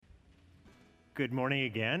Good morning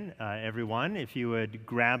again, everyone. If you would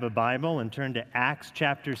grab a Bible and turn to Acts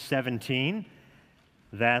chapter 17,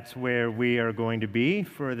 that's where we are going to be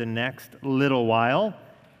for the next little while.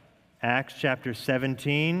 Acts chapter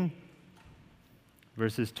 17,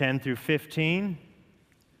 verses 10 through 15.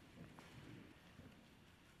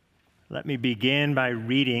 Let me begin by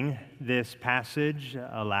reading this passage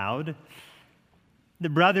aloud. The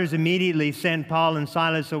brothers immediately sent Paul and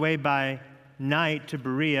Silas away by night to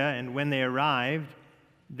Berea, and when they arrived,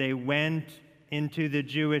 they went into the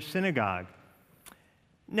Jewish synagogue.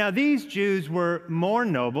 Now these Jews were more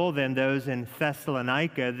noble than those in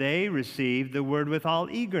Thessalonica. They received the word with all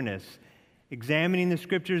eagerness, examining the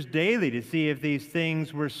scriptures daily to see if these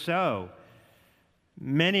things were so.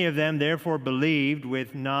 Many of them therefore believed,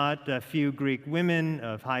 with not a few Greek women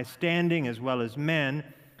of high standing as well as men.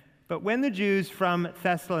 But when the Jews from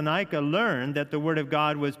Thessalonica learned that the word of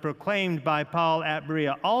God was proclaimed by Paul at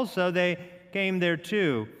Berea also, they came there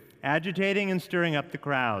too, agitating and stirring up the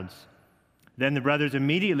crowds. Then the brothers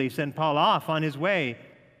immediately sent Paul off on his way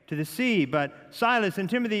to the sea, but Silas and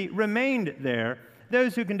Timothy remained there.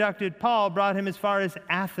 Those who conducted Paul brought him as far as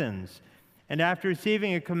Athens, and after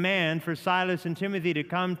receiving a command for Silas and Timothy to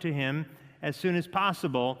come to him as soon as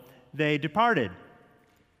possible, they departed.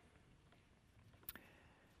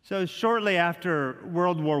 So shortly after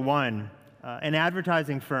World War I, an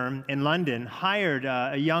advertising firm in London hired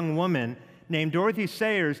a young woman named Dorothy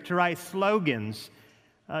Sayers to write slogans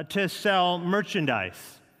to sell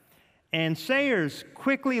merchandise. And Sayers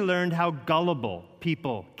quickly learned how gullible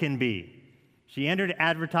people can be. She entered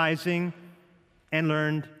advertising and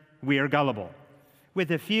learned we are gullible.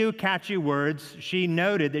 With a few catchy words, she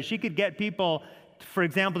noted that she could get people, for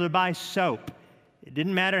example, to buy soap. It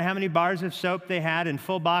didn't matter how many bars of soap they had in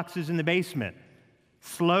full boxes in the basement.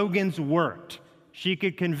 Slogans worked. She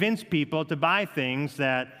could convince people to buy things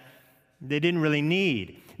that they didn't really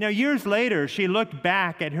need. Now, years later, she looked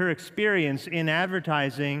back at her experience in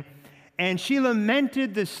advertising, and she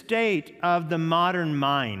lamented the state of the modern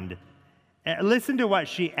mind. Listen to what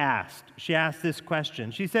she asked. She asked this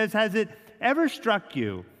question. She says, "Has it ever struck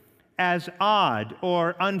you as odd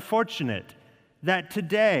or unfortunate that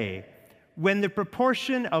today, when the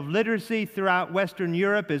proportion of literacy throughout Western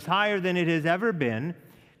Europe is higher than it has ever been,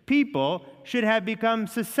 people should have become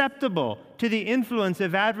susceptible to the influence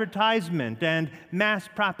of advertisement and mass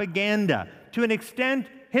propaganda to an extent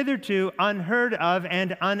hitherto unheard of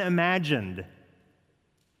and unimagined?"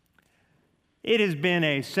 It has been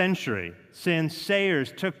a century since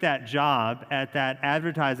Sayers took that job at that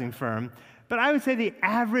advertising firm, but I would say the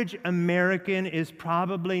average American is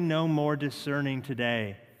probably no more discerning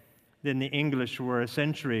today than the English were a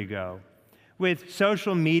century ago. With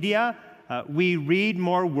social media, we read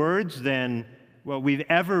more words than what we've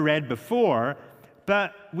ever read before,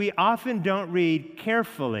 but we often don't read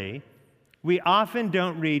carefully. We often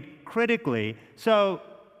don't read critically. So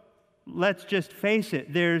let's just face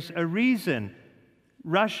it, there's a reason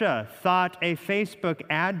Russia thought a Facebook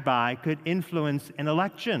ad buy could influence an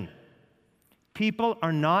election. People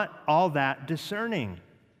are not all that discerning.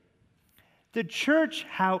 The church,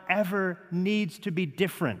 however, needs to be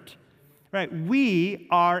different, right? We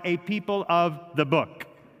are a people of the book,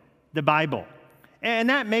 the Bible, and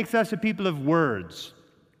that makes us a people of words.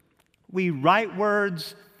 We write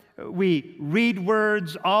words, we read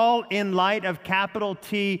words, all in light of capital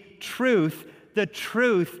T truth, the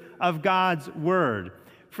truth of God's Word.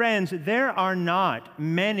 Friends, there are not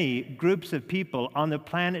many groups of people on the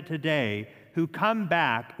planet today who come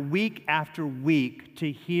back week after week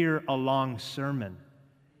to hear a long sermon.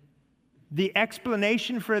 The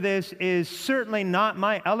explanation for this is certainly not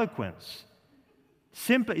my eloquence.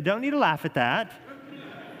 Simply, don't need to laugh at that.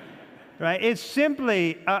 Right? It's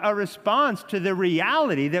simply a response to the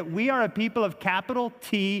reality that we are a people of capital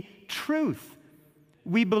T truth.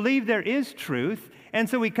 We believe there is truth, and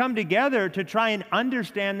so we come together to try and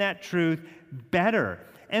understand that truth better.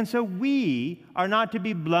 And so we are not to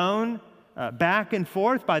be blown back and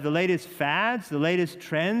forth by the latest fads, the latest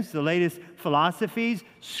trends, the latest philosophies.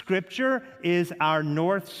 Scripture is our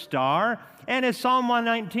North Star. And as Psalm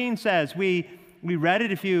 119 says, we read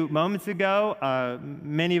it a few moments ago.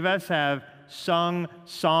 Many of us have sung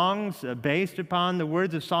songs based upon the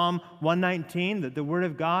words of Psalm 119, that the Word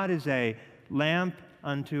of God is a lamp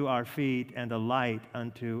unto our feet and a light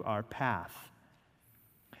unto our path.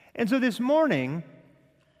 And so this morning,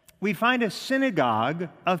 we find a synagogue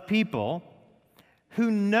of people who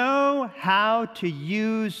know how to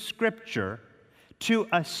use Scripture to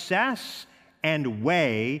assess and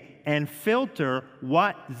weigh and filter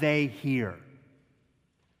what they hear.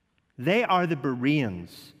 They are the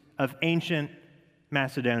Bereans of ancient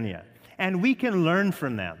Macedonia. and we can learn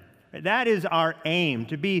from them. That is our aim,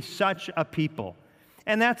 to be such a people.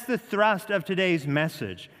 And that's the thrust of today's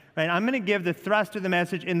message. Right? I'm going to give the thrust of the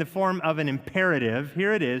message in the form of an imperative.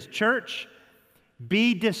 Here it is. Church,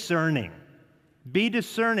 be discerning. Be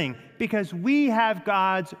discerning, because we have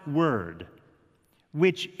God's word,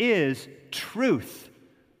 which is truth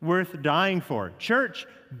worth dying for. Church,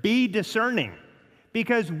 be discerning,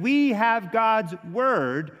 because we have God's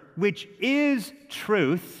word, which is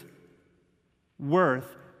truth worth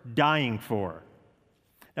dying for.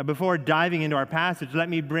 Now, before diving into our passage, let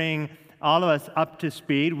me bring all of us up to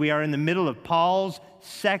speed. We are in the middle of Paul's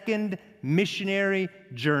second missionary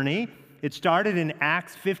journey. It started in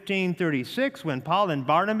Acts 15:36 when Paul and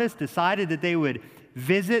Barnabas decided that they would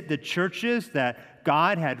visit the churches that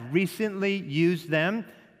God had recently used them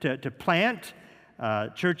to plant,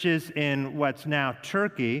 churches in what's now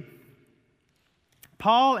Turkey.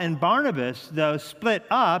 Paul and Barnabas, though, split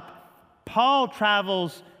up. Paul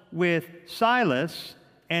travels with Silas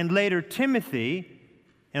and later Timothy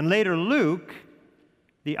and later Luke,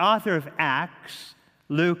 the author of Acts.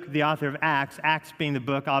 Luke, the author of Acts, Acts being the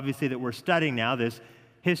book, obviously, that we're studying now, this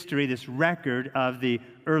history, this record of the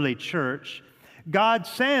early church. God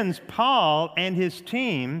sends Paul and his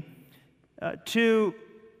team to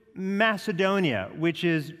Macedonia, which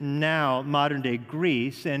is now modern-day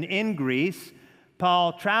Greece. And in Greece,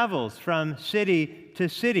 Paul travels from city to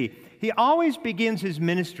city. He always begins his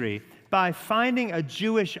ministry by finding a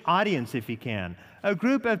Jewish audience, if he can, a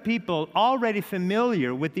group of people already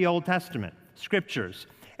familiar with the Old Testament Scriptures.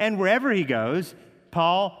 And wherever he goes,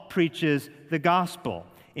 Paul preaches the gospel.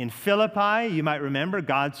 In Philippi, you might remember,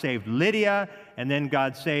 God saved Lydia, and then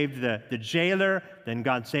God saved the jailer, then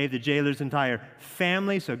God saved the jailer's entire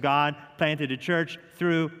family. So God planted a church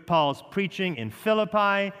through Paul's preaching in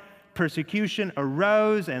Philippi. Persecution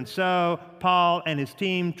arose, and so Paul and his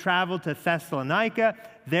team traveled to Thessalonica.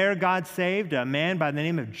 There God saved a man by the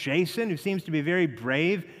name of Jason, who seems to be a very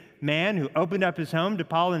brave man, who opened up his home to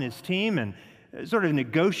Paul and his team and sort of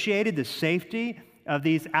negotiated the safety of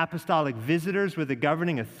these apostolic visitors with the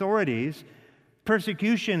governing authorities.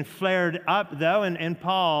 Persecution flared up, though, and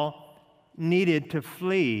Paul needed to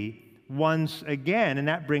flee once again. And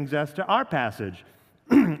that brings us to our passage,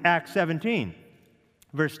 Acts 17,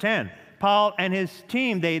 verse 10. Paul and his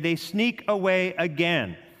team, they sneak away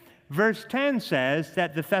again. Verse 10 says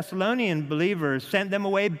that the Thessalonian believers sent them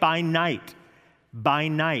away by night,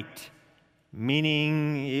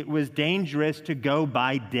 meaning it was dangerous to go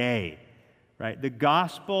by day. Right? The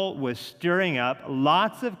gospel was stirring up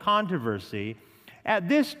lots of controversy at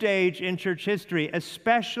this stage in church history,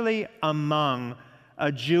 especially among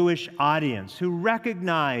a Jewish audience who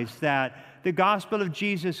recognized that the gospel of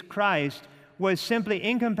Jesus Christ was simply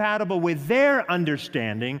incompatible with their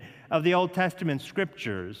understanding of the Old Testament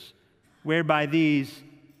Scriptures, whereby these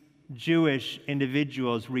Jewish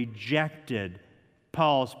individuals rejected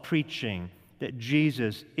Paul's preaching that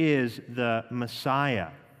Jesus is the Messiah.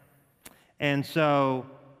 And so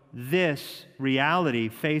this reality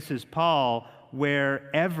faces Paul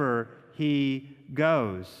wherever he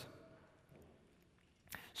goes.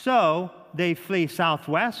 So they flee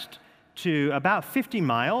southwest to about 50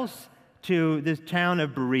 miles to this town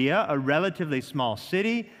of Berea, a relatively small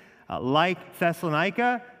city. Like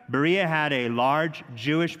Thessalonica, Berea had a large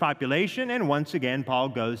Jewish population, and once again, Paul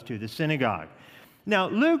goes to the synagogue. Now,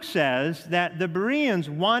 Luke says that the Bereans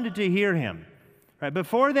wanted to hear him. Right?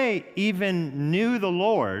 Before they even knew the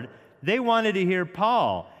Lord, they wanted to hear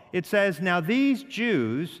Paul. It says, now these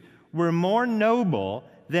Jews were more noble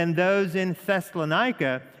than those in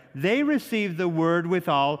Thessalonica. They received the word with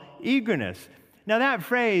all eagerness. Now that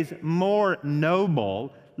phrase, more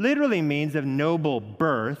noble, literally means of noble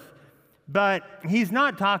birth, but he's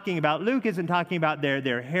not talking about, Luke isn't talking about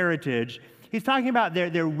their heritage. He's talking about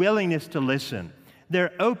their willingness to listen,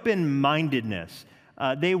 their open-mindedness.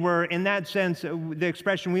 They were, in that sense, the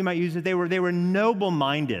expression we might use is they were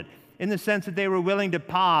noble-minded, in the sense that they were willing to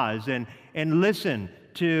pause and listen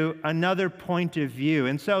to another point of view.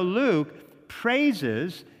 And so Luke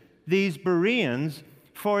praises these Bereans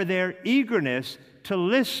for their eagerness to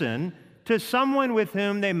listen to someone with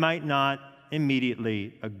whom they might not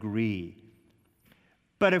immediately agree.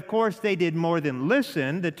 But of course, they did more than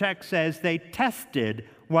listen. The text says they tested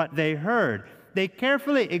what they heard. They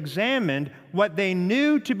carefully examined what they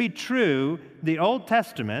knew to be true, the Old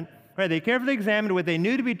Testament. Right? They carefully examined what they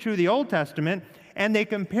knew to be true, the Old Testament, and they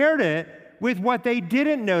compared it with what they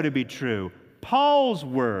didn't know to be true, Paul's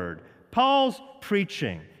word, Paul's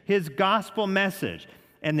preaching, his gospel message.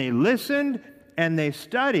 And they listened and they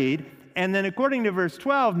studied, and then according to verse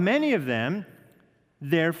 12, many of them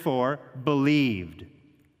therefore believed.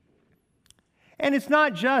 And it's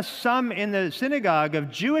not just some in the synagogue of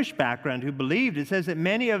Jewish background who believed. It says that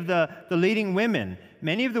many of the leading women,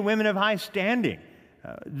 many of the women of high standing,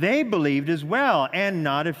 they believed as well, and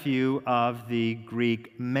not a few of the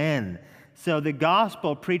Greek men. So the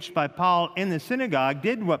gospel preached by Paul in the synagogue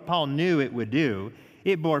did what Paul knew it would do.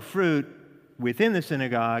 It bore fruit within the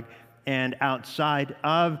synagogue and outside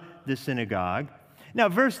of the synagogue. Now,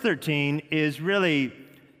 verse 13 is really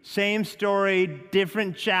same story,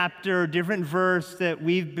 different chapter, different verse that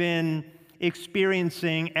we've been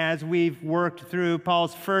experiencing as we've worked through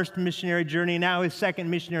Paul's first missionary journey, now his second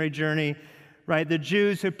missionary journey, right? The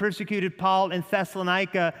Jews who persecuted Paul in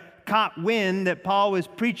Thessalonica caught wind that Paul was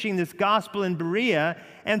preaching this gospel in Berea,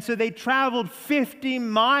 and so they traveled 50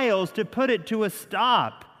 miles to put it to a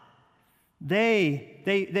stop.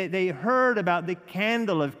 They heard about the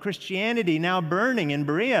candle of Christianity now burning in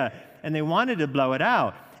Berea, and they wanted to blow it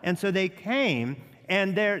out. And so they came,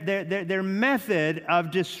 and their method of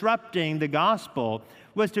disrupting the gospel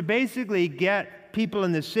was to basically get people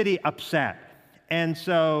in the city upset. And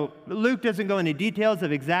so Luke doesn't go into details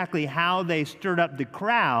of exactly how they stirred up the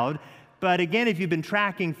crowd, but again, if you've been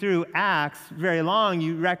tracking through Acts very long,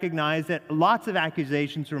 you recognize that lots of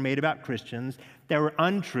accusations were made about Christians that were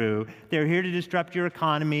untrue. They're here to disrupt your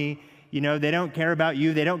economy. You know, they don't care about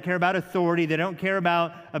you. They don't care about authority. They don't care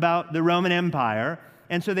about the Roman Empire.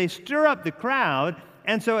 And so they stir up the crowd,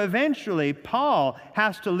 and so eventually Paul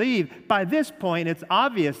has to leave. By this point, it's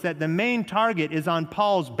obvious that the main target is on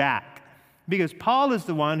Paul's back, because Paul is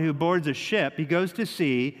the one who boards a ship. He goes to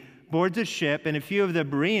sea, boards a ship, and a few of the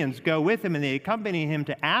Bereans go with him, and they accompany him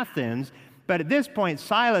to Athens. But at this point,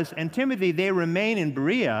 Silas and Timothy, they remain in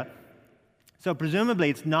Berea, so presumably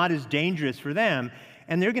it's not as dangerous for them,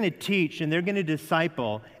 and they're going to teach, and they're going to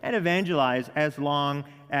disciple and evangelize as long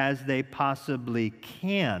as they possibly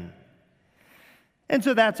can. And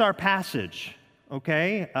so that's our passage,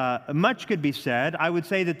 okay? Much could be said. I would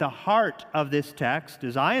say that the heart of this text,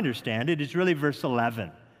 as I understand it, is really verse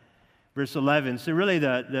 11. Verse 11, so really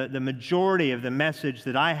the majority of the message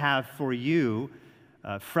that I have for you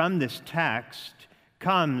from this text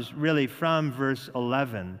comes really from verse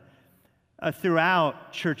 11.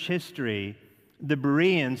 Throughout church history, the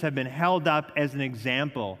Bereans have been held up as an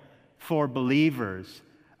example for believers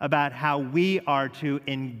about how we are to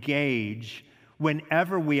engage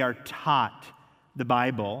whenever we are taught the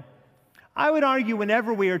Bible. I would argue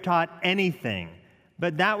whenever we are taught anything,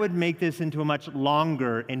 but that would make this into a much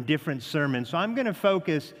longer and different sermon. So I'm going to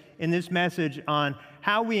focus in this message on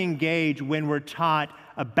how we engage when we're taught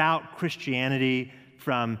about Christianity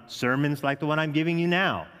from sermons like the one I'm giving you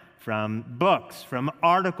now, from books, from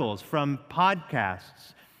articles, from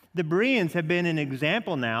podcasts. The Bereans have been an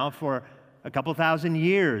example now for a couple thousand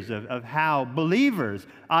years of how believers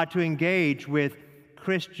ought to engage with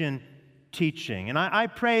Christian teaching. And I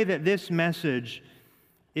pray that this message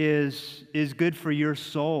is good for your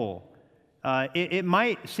soul. It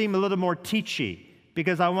might seem a little more teachy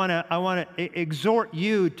because I want to exhort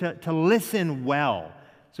you to listen well.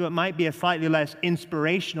 So it might be a slightly less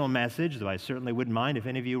inspirational message, though I certainly wouldn't mind if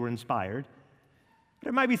any of you were inspired. But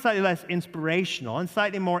it might be slightly less inspirational and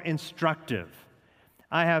slightly more instructive.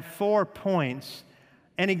 I have 4 points.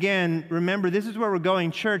 And again, remember, this is where we're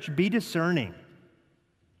going. Church, be discerning.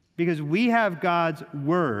 Because we have God's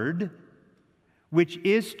Word, which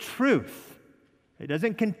is truth. It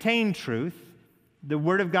doesn't contain truth. The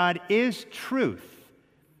Word of God is truth,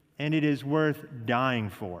 and it is worth dying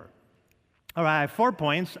for. All right, I have 4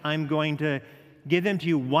 points. I'm going to give them to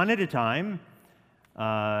you one at a time.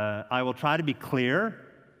 I will try to be clear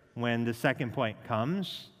when the second point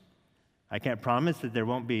comes. I can't promise that there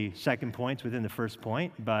won't be second points within the first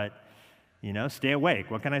point, but, stay awake.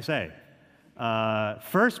 What can I say?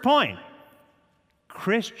 First point,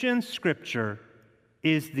 Christian Scripture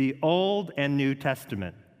is the Old and New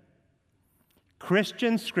Testament.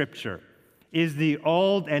 Christian Scripture is the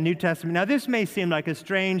Old and New Testament. Now, this may seem like a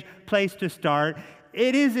strange place to start.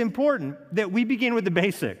 It is important that we begin with the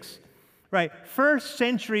basics, right? First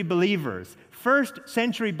century believers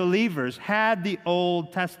had the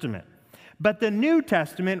Old Testament. But the New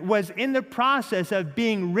Testament was in the process of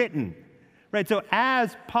being written, right? So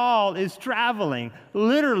as Paul is traveling,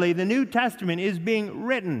 literally the New Testament is being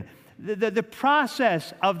written. The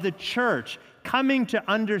process of the church coming to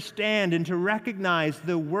understand and to recognize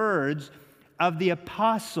the words of the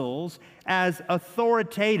apostles as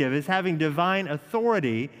authoritative, as having divine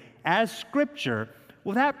authority, as Scripture,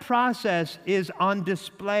 well, that process is on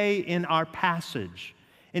display in our passage.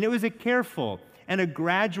 And it was a careful and a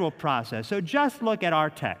gradual process. So just look at our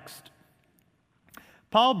text.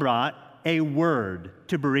 Paul brought a word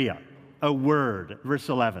to Berea, a word, verse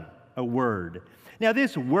 11, a word. Now,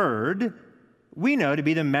 this word we know to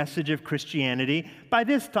be the message of Christianity. By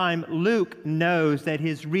this time, Luke knows that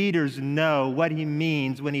his readers know what he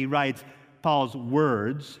means when he writes Paul's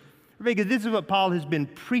words, because this is what Paul has been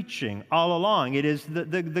preaching all along. It is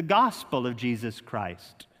the gospel of Jesus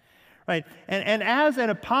Christ. Right? And as an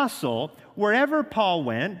apostle, wherever Paul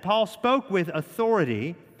went, Paul spoke with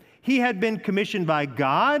authority. He had been commissioned by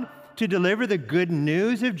God to deliver the good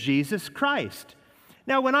news of Jesus Christ.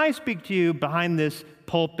 Now, when I speak to you behind this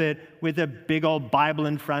pulpit with a big old Bible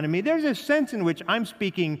in front of me, there's a sense in which I'm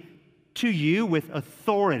speaking to you with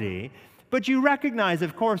authority. But you recognize,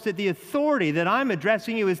 of course, that the authority that I'm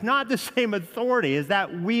addressing you is not the same authority as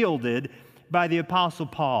that wielded by the Apostle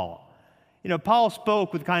Paul. You know, Paul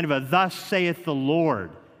spoke with kind of a "thus saith the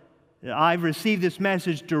Lord." I've received this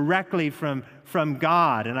message directly from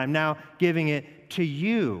God, and I'm now giving it to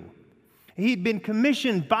you. He'd been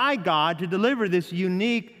commissioned by God to deliver this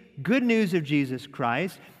unique good news of Jesus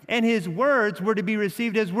Christ, and his words were to be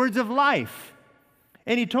received as words of life.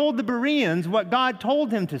 And he told the Bereans what God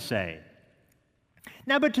told him to say.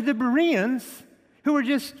 Now, but to the Bereans, who were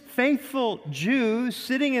just faithful Jews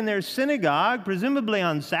sitting in their synagogue, presumably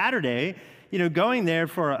on Saturday, going there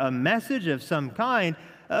for a message of some kind,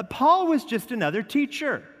 Paul was just another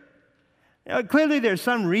teacher. Clearly, there's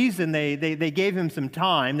some reason they gave him some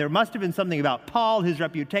time. There must have been something about Paul, his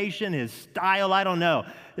reputation, his style, I don't know.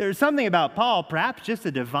 There's something about Paul, perhaps just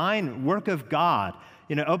a divine work of God,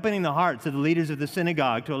 opening the hearts of the leaders of the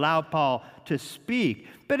synagogue to allow Paul to speak.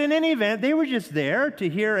 But in any event, they were just there to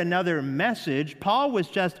hear another message. Paul was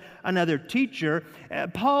just another teacher.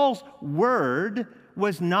 Paul's word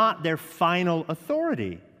was not their final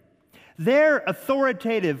authority. Their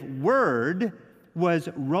authoritative word was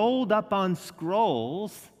rolled up on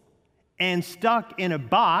scrolls and stuck in a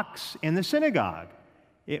box in the synagogue.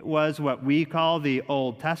 It was what we call the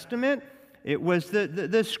Old Testament. It was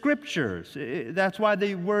the Scriptures. That's why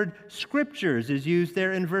the word Scriptures is used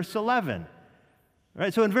there in verse 11.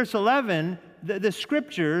 Right? So in verse 11, the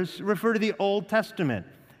Scriptures refer to the Old Testament,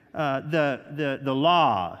 the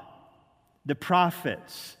law, the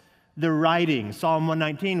prophets, the writings. Psalm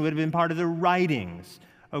 119 would have been part of the writings.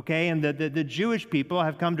 Okay, and the Jewish people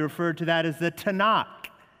have come to refer to that as the Tanakh,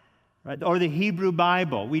 right? Or the Hebrew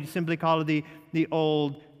Bible. We simply call it the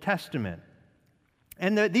Old Testament.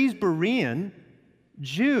 And these Berean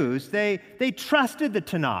Jews, they trusted the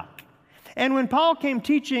Tanakh. And when Paul came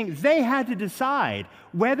teaching, they had to decide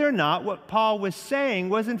whether or not what Paul was saying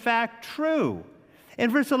was in fact true. And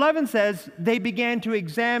verse 11 says, they began to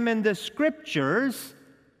examine the Scriptures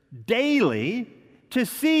daily to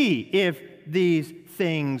see if these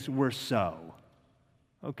things were so.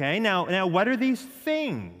 Okay, now what are these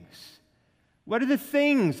things? What are the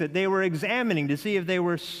things that they were examining to see if they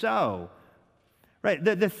were so? Right,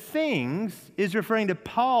 the things is referring to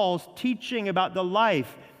Paul's teaching about the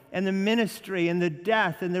life and the ministry and the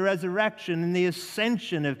death and the resurrection and the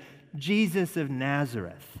ascension of Jesus of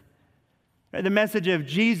Nazareth. Right, the message of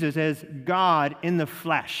Jesus as God in the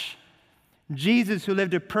flesh. Jesus who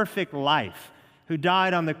lived a perfect life, who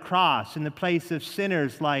died on the cross in the place of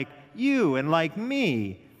sinners like you and like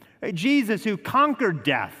me. Right? Jesus who conquered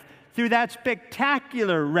death through that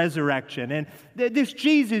spectacular resurrection. And this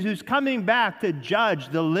Jesus who's coming back to judge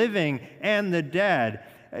the living and the dead.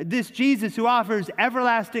 This Jesus who offers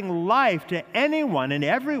everlasting life to anyone and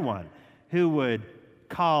everyone who would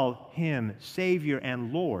call him Savior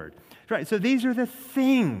and Lord. Right, so these are the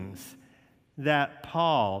things that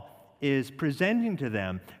Paul is presenting to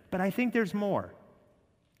them. But I think there's more.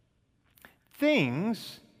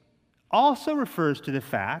 Things also refers to the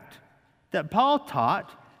fact that Paul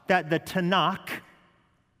taught that the Tanakh,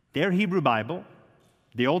 their Hebrew Bible,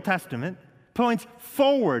 the Old Testament, points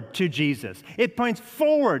forward to Jesus. It points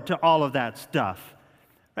forward to all of that stuff.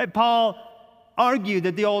 Right? Paul argued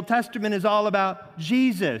that the Old Testament is all about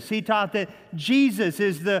Jesus. He taught that Jesus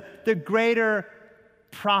is the greater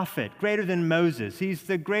prophet, greater than Moses. He's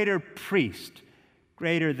the greater priest,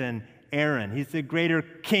 greater than Aaron. He's the greater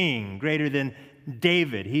king, greater than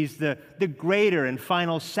David. He's the greater and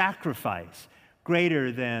final sacrifice,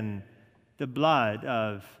 greater than the blood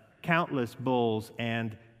of countless bulls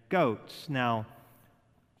and goats. Now,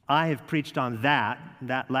 I have preached on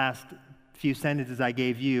that last few sentences I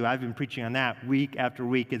gave you. I've been preaching on that week after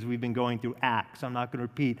week as we've been going through Acts. I'm not going to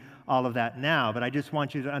repeat all of that now, but I just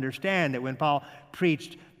want you to understand that when Paul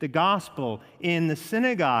preached the gospel in the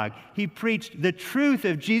synagogue, he preached the truth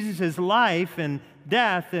of Jesus' life and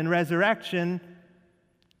death and resurrection,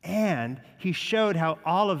 and he showed how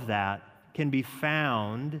all of that can be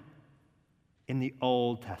found in the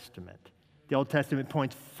Old Testament. The Old Testament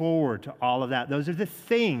points forward to all of that. Those are the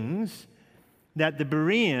things that the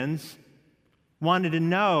Bereans wanted to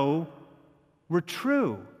know were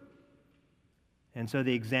true. And so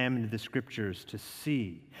they examined the Scriptures to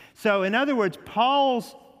see. So, in other words,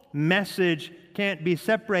 Paul's message can't be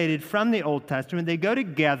separated from the Old Testament. They go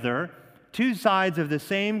together, two sides of the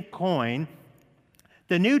same coin.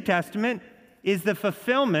 The New Testament is the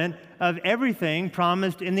fulfillment of everything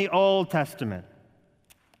promised in the Old Testament.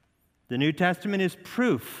 The New Testament is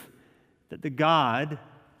proof that the God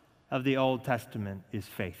of the Old Testament is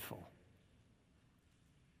faithful.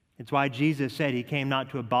 It's why Jesus said he came not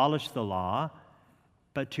to abolish the law,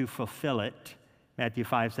 but to fulfill it, Matthew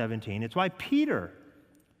 5:17. It's why Peter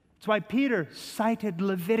cited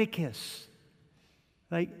Leviticus.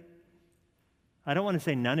 I don't want to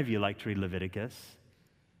say none of you like to read Leviticus.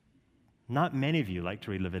 Not many of you like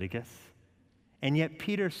to read Leviticus. And yet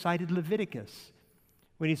Peter cited Leviticus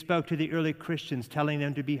when he spoke to the early Christians, telling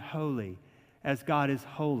them to be holy as God is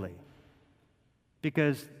holy.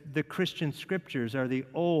 Because the Christian scriptures are the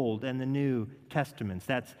Old and the New Testaments.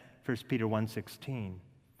 That's 1 Peter 1:16.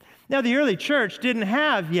 Now, the early church didn't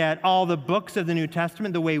have yet all the books of the New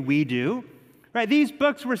Testament the way we do. Right? These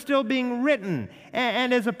books were still being written.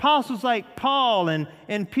 And as apostles like Paul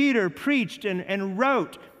and Peter preached and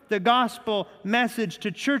wrote the gospel message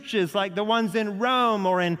to churches like the ones in Rome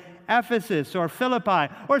or in Ephesus or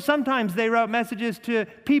Philippi, or sometimes they wrote messages to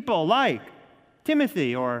people like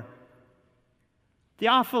Timothy or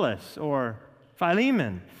Theophilus or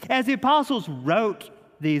Philemon. As the apostles wrote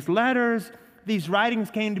these letters, these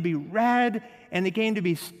writings came to be read, and they came to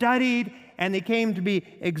be studied, and they came to be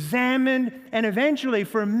examined, and eventually,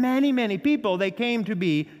 for many, many people, they came to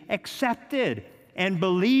be accepted and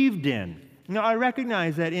believed in. Now, I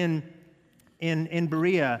recognize that in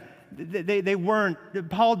Berea, they weren't,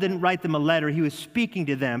 Paul didn't write them a letter, he was speaking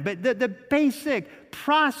to them, but the basic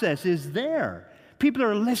process is there. People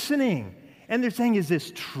are listening, and they're saying, is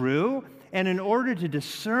this true? And in order to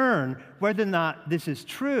discern whether or not this is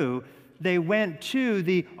true, they went to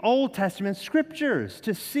the Old Testament scriptures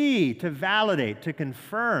to see, to validate, to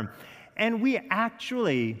confirm. And we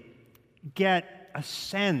actually get a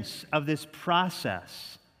sense of this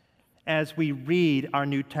process as we read our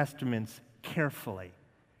New Testaments carefully.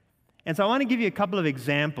 And so I want to give you a couple of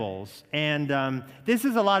examples. And this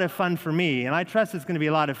is a lot of fun for me, and I trust it's going to be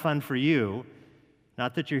a lot of fun for you.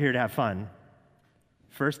 Not that you're here to have fun.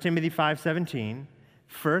 1 Timothy 5:17.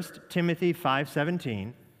 1 Timothy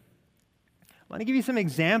 5:17. I want to give you some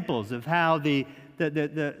examples of how the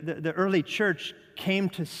early church came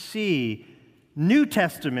to see New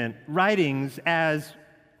Testament writings as,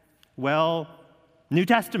 well, New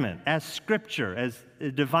Testament, as Scripture, as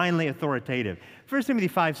divinely authoritative. 1 Timothy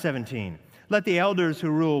 5:17. Let the elders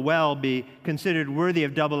who rule well be considered worthy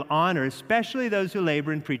of double honor, especially those who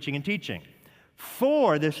labor in preaching and teaching.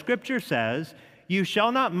 For the Scripture says, you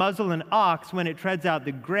shall not muzzle an ox when it treads out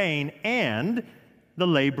the grain, and the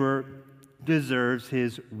laborer deserves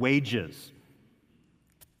his wages.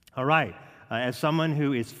 All right, as someone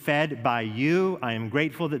who is fed by you, I am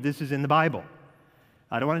grateful that this is in the Bible.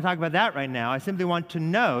 I don't want to talk about that right now. I simply want to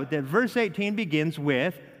note that verse 18 begins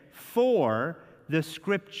with, for the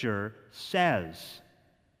Scripture says.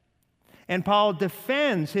 And Paul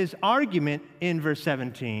defends his argument in verse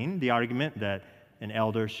 17, the argument that an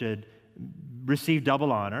elder should receive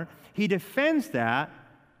double honor. He defends that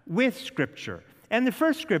with Scripture. And the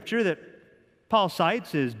first Scripture that Paul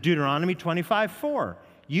cites is Deuteronomy 25:4.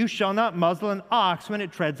 You shall not muzzle an ox when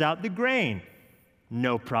it treads out the grain.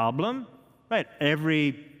 No problem. Right?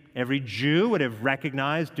 Every Jew would have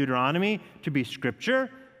recognized Deuteronomy to be Scripture.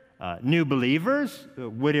 New believers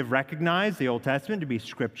would have recognized the Old Testament to be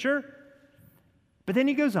Scripture. But then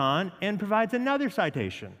he goes on and provides another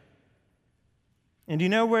citation. And do you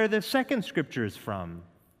know where the second Scripture is from?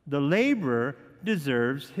 The laborer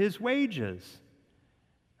deserves his wages.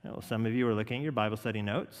 Well, some of you are looking at your Bible study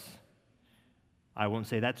notes. I won't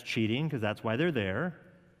say that's cheating because that's why they're there.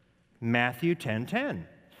 Matthew 10:10.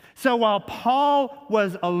 So while Paul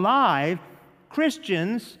was alive,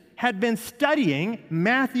 Christians had been studying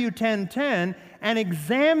Matthew 10:10 and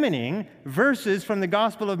examining verses from the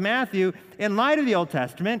Gospel of Matthew in light of the Old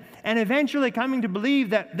Testament, and eventually coming to believe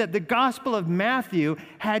that the Gospel of Matthew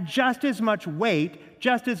had just as much weight,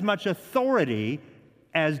 just as much authority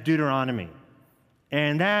as Deuteronomy.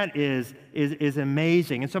 And that is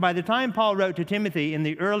amazing. And so by the time Paul wrote to Timothy in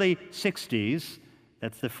the early 60s,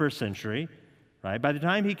 that's the first century, right? By the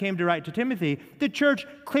time he came to write to Timothy, the church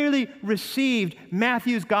clearly received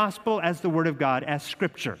Matthew's gospel as the Word of God, as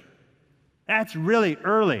Scripture. That's really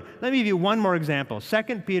early. Let me give you one more example. 2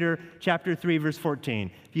 Peter chapter 3, verse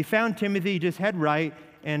 14. If you found Timothy, just head right,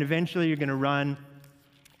 and eventually you're going to run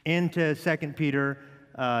into 2 Peter.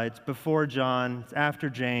 It's before John. It's after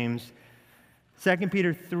James. 2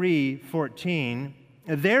 Peter 3, 14.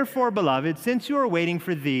 Therefore, beloved, since you are waiting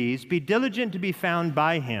for these, be diligent to be found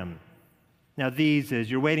by him. Now, these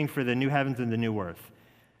is, you're waiting for the new heavens and the new earth.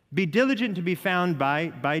 Be diligent to be found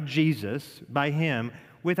by Jesus, by him,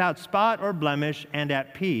 without spot or blemish and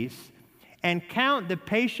at peace, and count the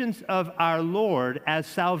patience of our Lord as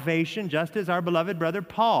salvation, just as our beloved brother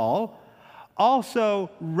Paul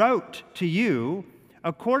also wrote to you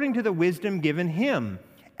according to the wisdom given him,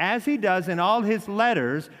 as he does in all his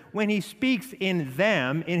letters when he speaks in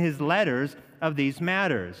them, in his letters, of these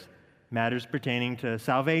matters pertaining to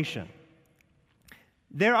salvation.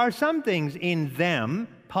 There are some things in them,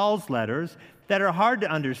 Paul's letters, that are hard to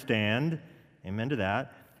understand, amen to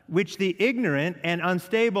that, which the ignorant and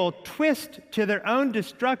unstable twist to their own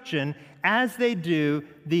destruction as they do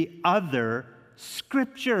the other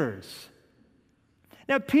scriptures.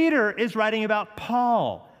 Now, Peter is writing about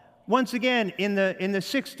Paul, once again in the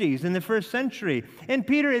 60s, in the first century. And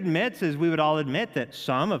Peter admits, as we would all admit, that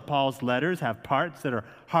some of Paul's letters have parts that are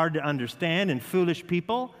hard to understand, and foolish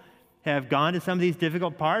people have gone to some of these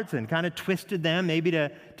difficult parts and kind of twisted them maybe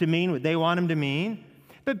to mean what they want them to mean.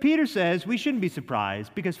 But Peter says we shouldn't be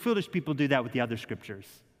surprised because foolish people do that with the other scriptures.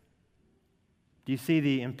 Do you see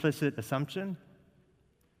the implicit assumption?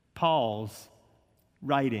 Paul's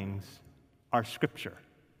writings are scripture,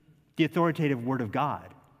 the authoritative word of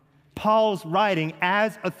God. Paul's writing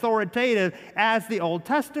as authoritative as the Old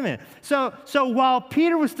Testament. So while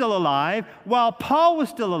Peter was still alive, while Paul was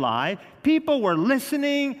still alive, people were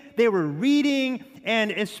listening, they were reading,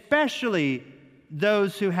 and especially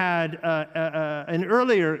those who had an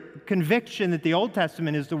earlier conviction that the Old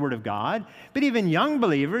Testament is the Word of God, but even young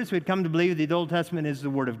believers who had come to believe that the Old Testament is the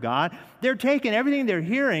Word of God, they're taking everything they're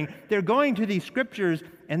hearing, they're going to these scriptures,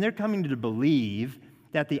 and they're coming to believe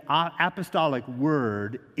that the apostolic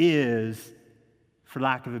word is, for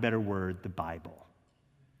lack of a better word, the Bible.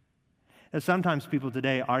 Now, sometimes people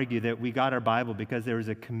today argue that we got our Bible because there was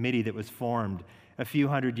a committee that was formed a few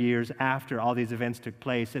hundred years after all these events took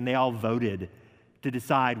place, and they all voted to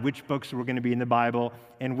decide which books were going to be in the Bible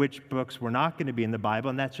and which books were not going to be in the Bible,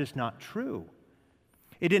 and that's just not true.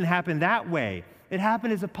 It didn't happen that way. It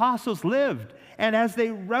happened as apostles lived, and as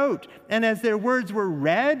they wrote, and as their words were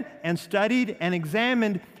read and studied and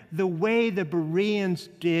examined the way the Bereans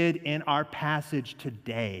did in our passage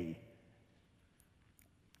today.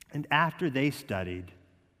 And after they studied,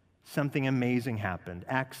 something amazing happened.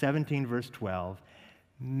 Acts 17, verse 12.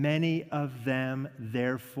 Many of them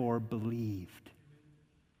therefore believed.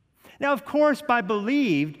 Now, of course, by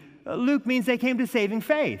believed, Luke means they came to saving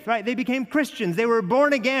faith, right? They became Christians. They were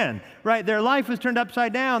born again, right? Their life was turned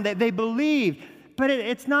upside down. They believed. But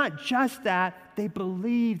it's not just that. They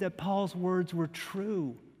believed that Paul's words were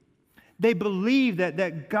true. They believed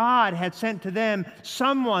that God had sent to them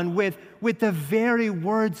someone with the very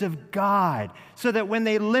words of God, so that when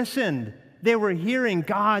they listened, they were hearing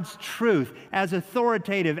God's truth as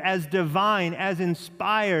authoritative, as divine, as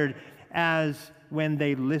inspired as when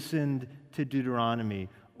they listened to Deuteronomy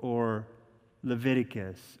or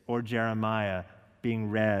Leviticus or Jeremiah being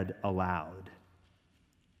read aloud.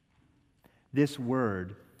 This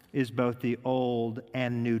word is both the Old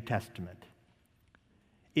and New Testament.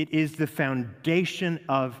 It is the foundation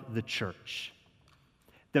of the church.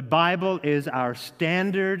 The Bible is our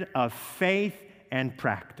standard of faith and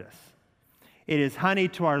practice. It is honey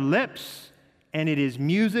to our lips, and it is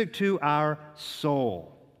music to our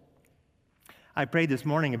soul. I prayed this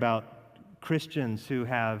morning about Christians who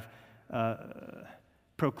have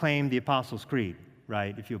proclaimed the Apostles' Creed,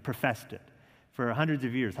 right? If you professed it for hundreds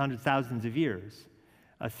of years, hundreds, thousands of years,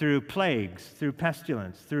 through plagues, through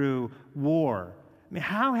pestilence, through war. I mean,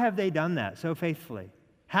 how have they done that so faithfully?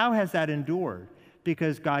 How has that endured?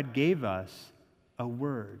 Because God gave us a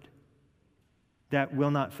word that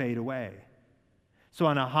will not fade away. So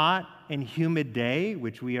on a hot and humid day,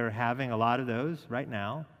 which we are having a lot of those right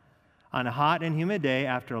now, on a hot and humid day,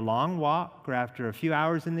 after a long walk, or after a few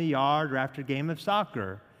hours in the yard, or after a game of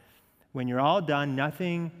soccer, when you're all done,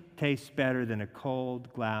 nothing tastes better than a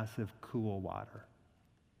cold glass of cool water.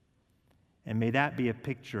 And may that be a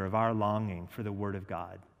picture of our longing for the Word of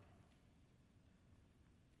God.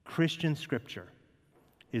 Christian Scripture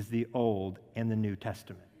is the Old and the New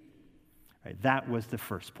Testament. Right, that was the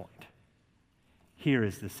first point. Here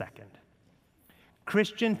is the second.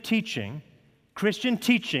 Christian teaching,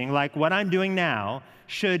 like what I'm doing now,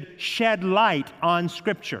 should shed light on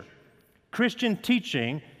Scripture. Christian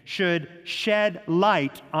teaching should shed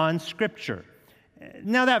light on Scripture.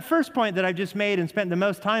 Now, that first point that I just made and spent the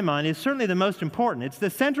most time on is certainly the most important. It's the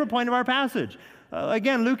central point of our passage.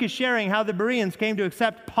 Again, Luke is sharing how the Bereans came to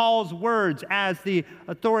accept Paul's words as the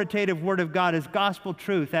authoritative Word of God, as gospel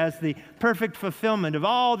truth, as the perfect fulfillment of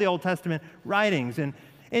all the Old Testament writings. And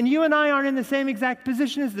you and I aren't in the same exact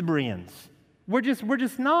position as the Bereans. We're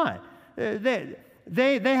just not. They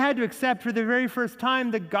had to accept for the very first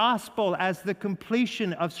time the gospel as the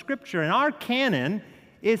completion of Scripture. And our canon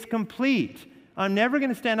is complete. I'm never going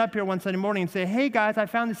to stand up here one Sunday morning and say, hey guys, I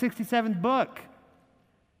found the 67th book.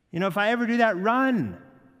 You know, if I ever do that, run.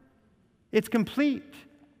 It's complete.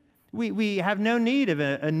 We have no need of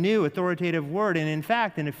a new authoritative word. And in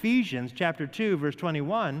fact, in Ephesians chapter 2, verse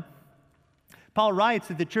 21, Paul writes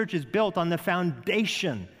that the church is built on the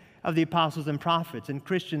foundation of the apostles and prophets. And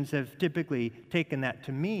Christians have typically taken that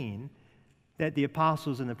to mean that the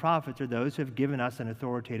apostles and the prophets are those who have given us an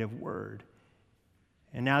authoritative word.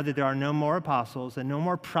 And now that there are no more apostles and no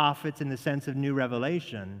more prophets in the sense of new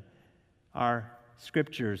revelation, our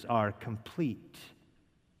Scriptures are complete.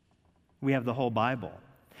 We have the whole Bible.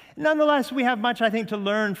 Nonetheless, we have much, I think, to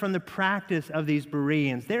learn from the practice of these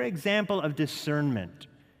Bereans. Their example of discernment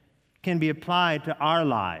can be applied to our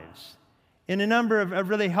lives in a number of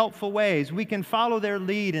really helpful ways. We can follow their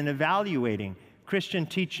lead in evaluating Christian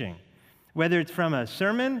teaching, whether it's from a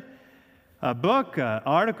sermon, a book, an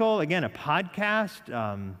article, again, a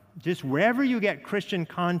podcast, just wherever you get Christian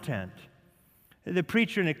content. The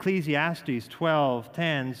preacher in Ecclesiastes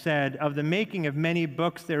 12:10 said, of the making of many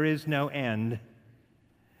books there is no end,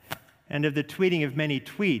 and of the tweeting of many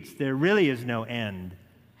tweets there really is no end.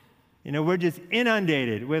 You know, we're just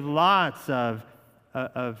inundated with lots of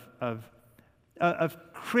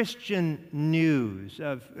Christian news,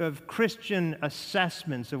 of Christian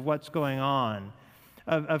assessments of what's going on,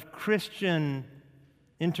 of Christian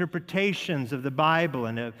interpretations of the Bible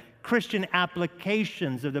and of Christian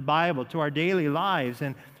applications of the Bible to our daily lives.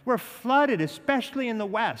 And we're flooded, especially in the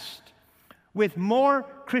West, with more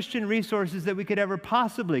Christian resources that we could ever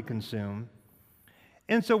possibly consume.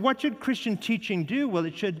 And so what should Christian teaching do? Well,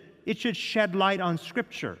 it should shed light on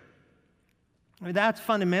Scripture. I mean, that's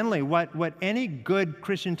fundamentally what any good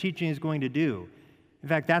Christian teaching is going to do. In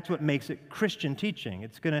fact, that's what makes it Christian teaching.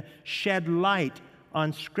 It's going to shed light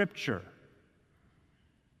on Scripture.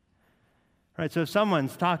 Right, so if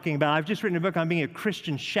someone's talking about, I've just written a book on being a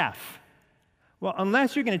Christian chef. Well,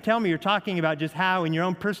 unless you're going to tell me you're talking about just how in your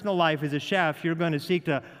own personal life as a chef you're going to seek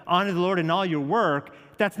to honor the Lord in all your work,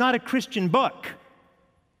 that's not a Christian book.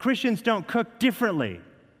 Christians don't cook differently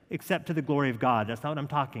except to the glory of God. That's not what I'm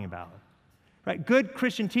talking about. Right? Good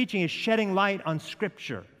Christian teaching is shedding light on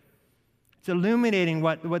Scripture. It's illuminating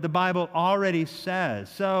what the Bible already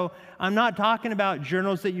says. So I'm not talking about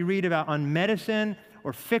journals that you read about on medicine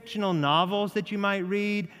or fictional novels that you might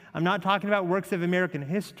read. I'm not talking about works of American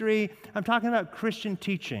history. I'm talking about Christian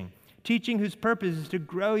teaching, teaching whose purpose is to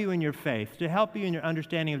grow you in your faith, to help you in your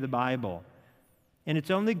understanding of the Bible. And it's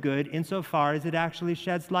only good insofar as it actually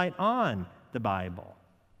sheds light on the Bible.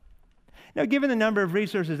 Now, given the number of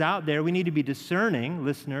resources out there, we need to be discerning,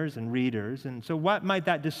 listeners and readers. And so what might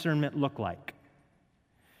that discernment look like?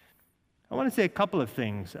 I want to say a couple of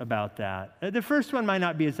things about that. The first one might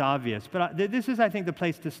not be as obvious, but this is, I think, the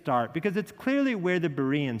place to start because it's clearly where the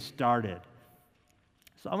Bereans started.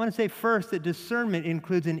 So I want to say first that discernment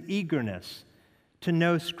includes an eagerness to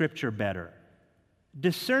know Scripture better.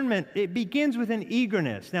 Discernment, it begins with an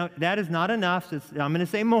eagerness. Now, that is not enough. So I'm going to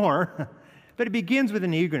say more. But it begins with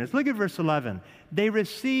an eagerness. Look at verse 11. They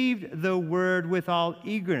received the word with all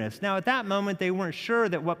eagerness. Now, at that moment, they weren't sure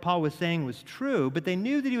that what Paul was saying was true, but they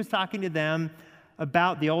knew that he was talking to them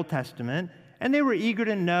about the Old Testament, and they were eager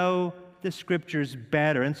to know the Scriptures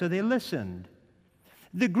better, and so they listened.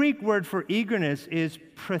 The Greek word for eagerness is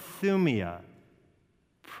prothumia.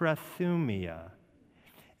 Prothumia.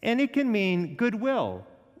 And it can mean goodwill,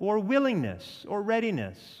 or willingness, or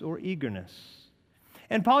readiness, or eagerness.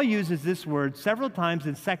 And Paul uses this word several times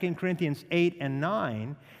in 2 Corinthians 8 and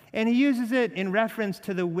 9, and he uses it in reference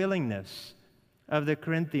to the willingness of the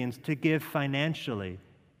Corinthians to give financially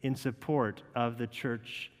in support of the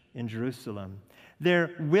church in Jerusalem.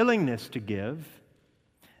 Their willingness to give,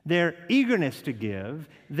 their eagerness to give,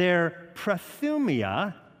 their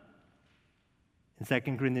prothumia, in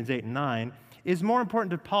 2 Corinthians 8 and 9, is more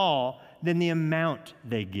important to Paul than the amount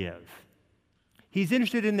they give. He's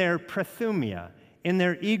interested in their prothumia, in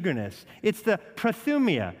their eagerness. It's the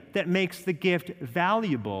prothumia that makes the gift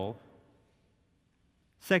valuable.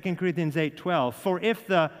 2 Corinthians 8:12, for if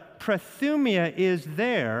the prothumia is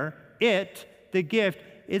there, the gift,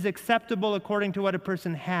 is acceptable according to what a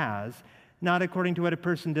person has, not according to what a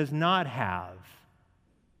person does not have.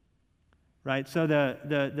 Right? So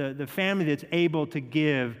the family that's able to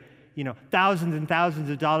give, thousands and thousands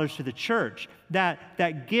of dollars to the church,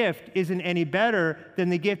 that gift isn't any better than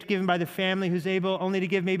the gift given by the family who's able only to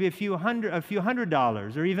give maybe a few hundred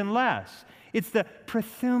dollars or even less. It's the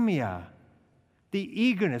prothumia, the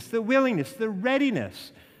eagerness, the willingness, the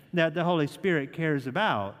readiness that the Holy Spirit cares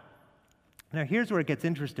about. Now, here's where it gets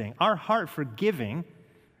interesting. Our heart for giving,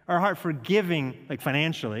 like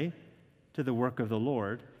financially, to the work of the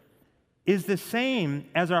Lord, is the same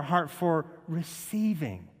as our heart for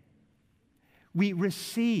receiving. We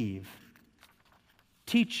receive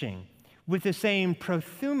teaching with the same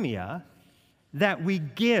prothumia that we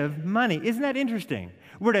give money. Isn't that interesting?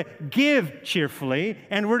 We're to give cheerfully,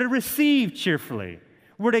 and we're to receive cheerfully.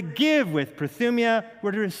 We're to give with prothumia,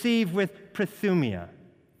 we're to receive with prothumia.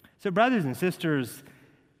 So brothers and sisters,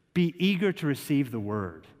 be eager to receive the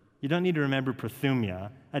word. You don't need to remember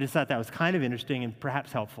prothumia. I just thought that was kind of interesting and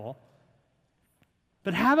perhaps helpful.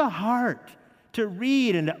 But have a heart to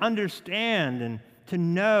read and to understand and to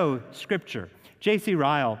know Scripture. J.C.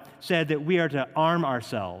 Ryle said that we are to arm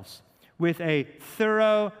ourselves with a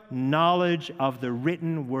thorough knowledge of the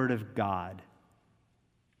written Word of God.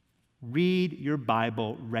 Read your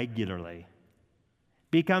Bible regularly.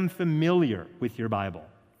 Become familiar with your Bible.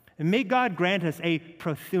 And may God grant us a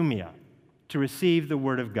prothumia to receive the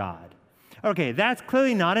Word of God. Okay, that's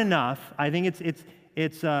clearly not enough. I think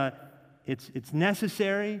it's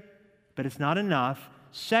necessary, but it's not enough.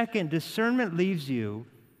 Second, discernment leaves you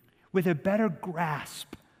with a better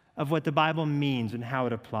grasp of what the Bible means and how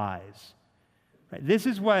it applies. Right? This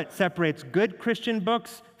is what separates good Christian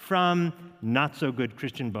books from not so good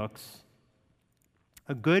Christian books.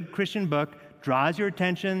 A good Christian book draws your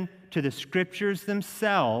attention to the Scriptures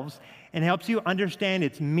themselves and helps you understand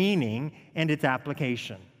its meaning and its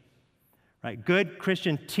application. Right? Good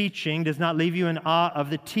Christian teaching does not leave you in awe of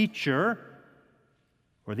the teacher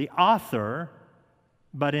or the author,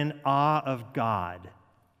 but in awe of God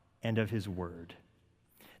and of His Word.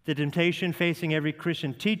 The temptation facing every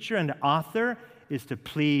Christian teacher and author is to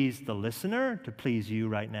please the listener, to please you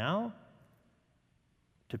right now,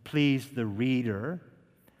 to please the reader.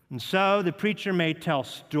 And so the preacher may tell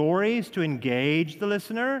stories to engage the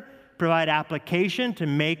listener, provide application to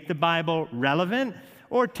make the Bible relevant,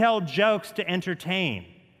 or tell jokes to entertain.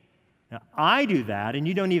 Now, I do that, and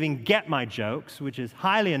you don't even get my jokes, which is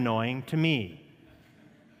highly annoying to me.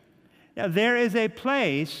 Now, there is a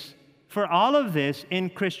place for all of this in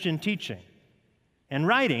Christian teaching and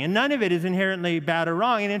writing, and none of it is inherently bad or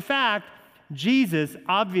wrong. And in fact, Jesus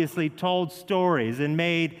obviously told stories and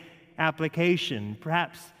made application.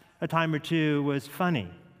 Perhaps a time or two was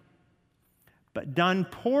funny. But done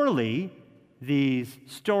poorly, these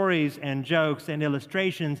stories and jokes and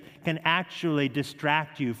illustrations can actually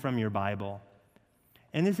distract you from your Bible.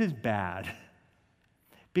 And this is bad,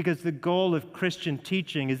 because the goal of Christian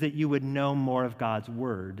teaching is that you would know more of God's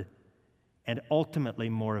Word and ultimately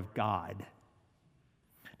more of God.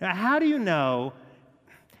 Now, how do you know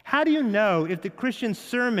if the Christian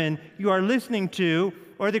sermon you are listening to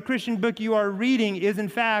or the Christian book you are reading is in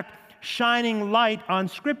fact shining light on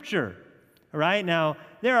Scripture? All right? Now,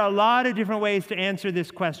 there are a lot of different ways to answer this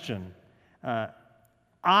question.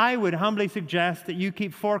 I would humbly suggest that you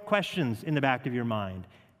keep 4 questions in the back of your mind.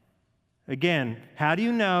 Again, how do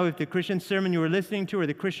you know if the Christian sermon you are listening to or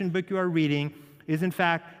the Christian book you are reading is in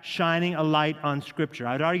fact shining a light on Scripture?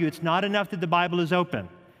 I would argue it's not enough that the Bible is open.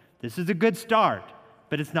 This is a good start,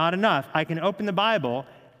 but it's not enough. I can open the Bible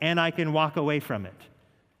and I can walk away from it.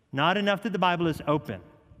 Not enough that the Bible is open.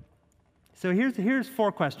 So here's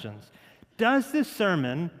 4 questions. Does this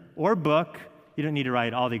sermon or book, you don't need to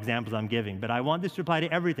write all the examples I'm giving, but I want this to apply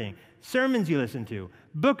to everything. Sermons you listen to,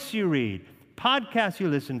 books you read, podcasts you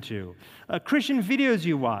listen to, Christian videos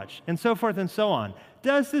you watch, and so forth and so on.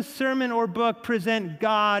 Does this sermon or book present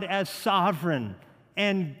God as sovereign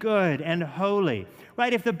and good and holy?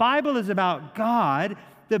 Right? If the Bible is about God,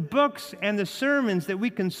 the books and the sermons that we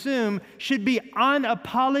consume should be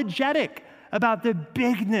unapologetic about the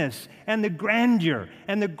bigness and the grandeur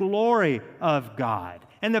and the glory of God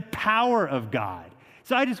and the power of God.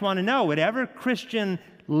 So I just want to know, whatever Christian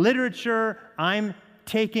literature I'm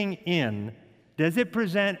taking in, does it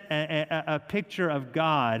present a picture of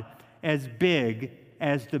God as big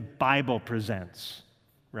as the Bible presents?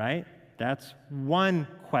 Right? That's one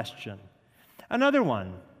question. Another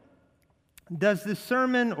one, does the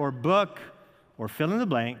sermon or book, or fill in the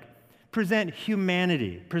blank, present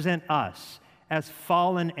humanity, present us as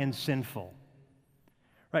fallen and sinful?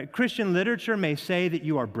 Right? Christian literature may say that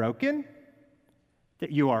you are broken,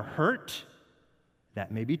 that you are hurt.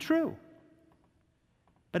 That may be true.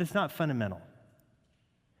 but it's not fundamental.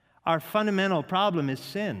 Our fundamental problem is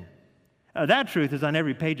sin. That truth is on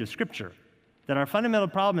every page of Scripture, that our fundamental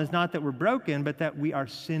problem is not that we're broken, but that we are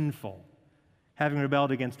sinful, having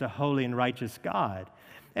rebelled against a holy and righteous God.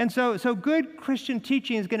 And so good Christian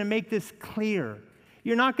teaching is going to make this clear.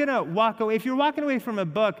 You're not going to walk away. If you're walking away from a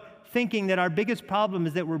book thinking that our biggest problem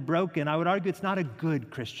is that we're broken, I would argue it's not a good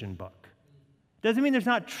Christian book. Doesn't mean there's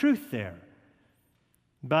not truth there,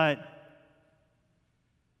 but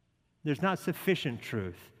there's not sufficient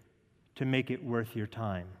truth to make it worth your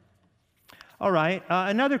time. All right,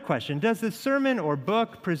 another question. Does the sermon or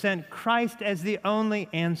book present Christ as the only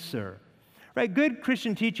answer? Right, good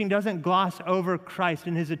Christian teaching doesn't gloss over Christ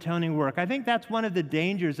and his atoning work. I think that's one of the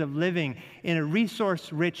dangers of living in a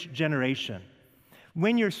resource-rich generation.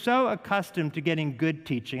 When you're so accustomed to getting good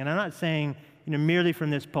teaching, and I'm not saying merely from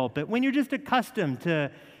this pulpit, when you're just accustomed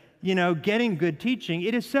to getting good teaching,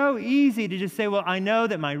 it is so easy to just say, well, I know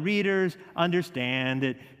that my readers understand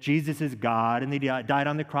that Jesus is God and that he died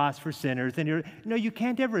on the cross for sinners. And you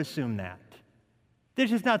can't ever assume that.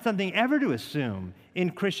 There's just not something ever to assume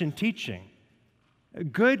in Christian teaching.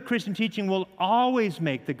 Good Christian teaching will always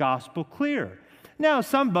make the gospel clear. Now,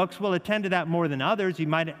 some books will attend to that more than others. You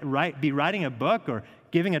might be writing a book or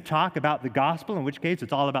giving a talk about the gospel, in which case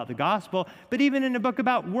it's all about the gospel. But even in a book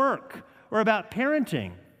about work or about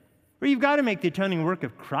parenting, where you've got to make the atoning work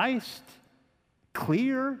of Christ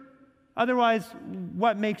clear. Otherwise,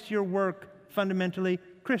 what makes your work fundamentally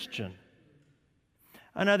Christian?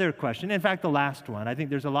 Another question, in fact, the last one. I think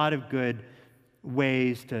there's a lot of good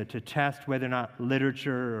ways to test whether or not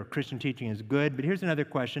literature or Christian teaching is good. But here's another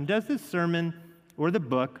question. Does the sermon or the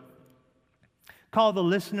book call the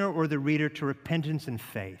listener or the reader to repentance and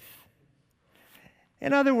faith?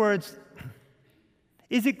 In other words,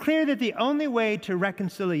 is it clear that the only way to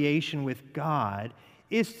reconciliation with God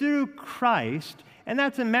is through Christ, and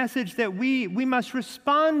that's a message that we must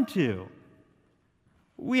respond to?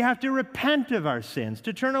 We have to repent of our sins,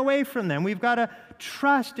 to turn away from them. We've got to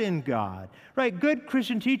trust in God. Right? Good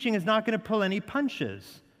Christian teaching is not going to pull any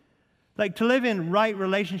punches. Like, to live in right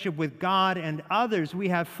relationship with God and others, we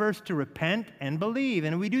have first to repent and believe,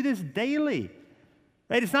 and we do this daily.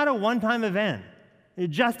 Right? It's not a one-time event.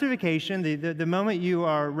 Justification, the moment you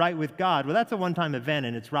are right with God, well, that's a one-time event,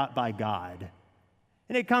 and it's wrought by God.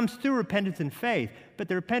 And it comes through repentance and faith, but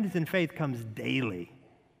the repentance and faith comes daily.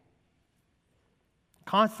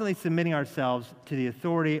 Constantly submitting ourselves to the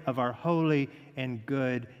authority of our holy and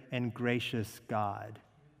good and gracious God.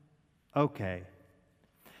 Okay.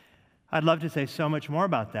 I'd love to say so much more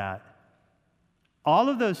about that. All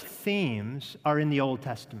of those themes are in the Old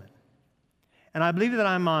Testament. And I believe that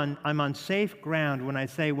I'm on safe ground when I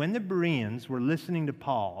say when the Bereans were listening to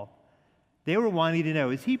Paul, they were wanting to know,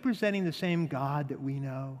 is he presenting the same God that we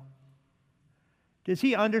know? Does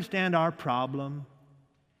he understand our problem?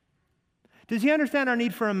 Does he understand our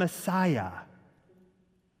need for a Messiah?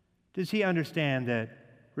 Does he understand that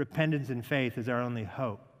repentance and faith is our only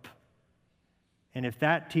hope? And if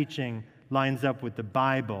that teaching lines up with the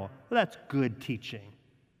Bible, well, that's good teaching.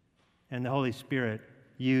 And the Holy Spirit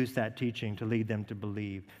used that teaching to lead them to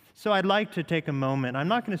believe. So I'd like to take a moment. I'm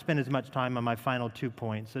not going to spend as much time on my final 2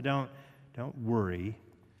 points, so don't worry.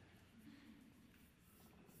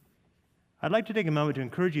 I'd like to take a moment to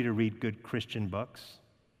encourage you to read good Christian books.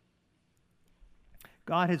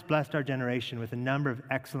 God has blessed our generation with a number of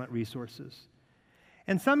excellent resources.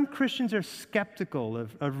 And some Christians are skeptical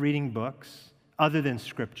of reading books other than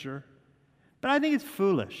Scripture. But I think it's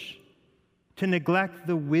foolish to neglect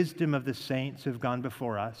the wisdom of the saints who have gone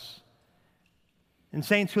before us, and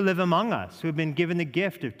saints who live among us, who have been given the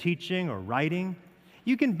gift of teaching or writing.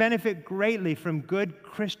 You can benefit greatly from good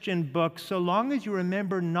Christian books so long as you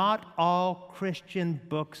remember not all Christian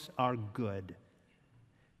books are good.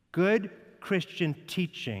 Good Christian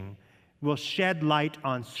teaching will shed light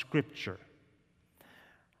on Scripture.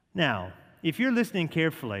 Now, if you're listening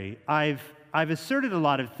carefully, I've asserted a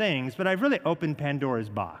lot of things, but I've really opened Pandora's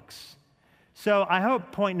box. So I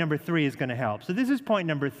hope point number 3 is going to help. So this is point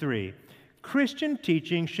number 3. Christian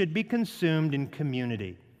teaching should be consumed in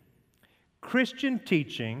community. Christian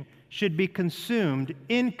teaching should be consumed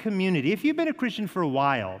in community. If you've been a Christian for a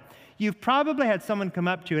while, you've probably had someone come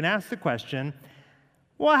up to you and ask the question,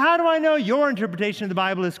 well, how do I know your interpretation of the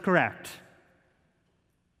Bible is correct?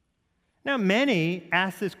 Now, many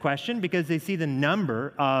ask this question because they see the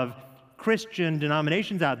number of Christian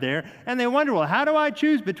denominations out there, and they wonder, well, how do I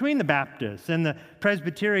choose between the Baptists and the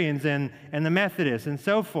Presbyterians and the Methodists and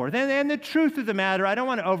so forth? And the truth of the matter, I don't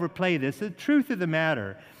want to overplay this, the truth of the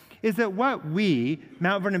matter is that what we,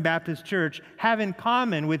 Mount Vernon Baptist Church, have in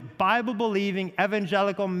common with Bible-believing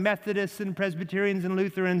evangelical Methodists and Presbyterians and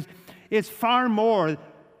Lutherans is far more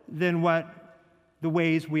than the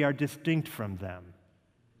ways we are distinct from them.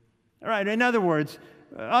 All right, in other words,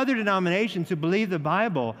 other denominations who believe the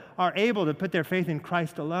Bible are able to put their faith in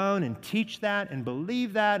Christ alone and teach that and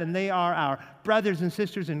believe that, and they are our brothers and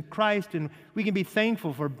sisters in Christ, and we can be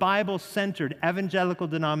thankful for Bible-centered evangelical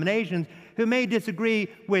denominations who may disagree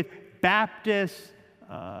with Baptists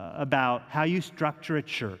about how you structure a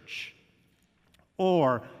church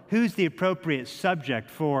or who's the appropriate subject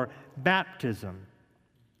for baptism.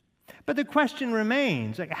 But the question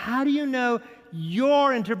remains, like, how do you know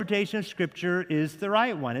your interpretation of Scripture is the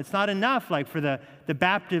right one? It's not enough, like, for the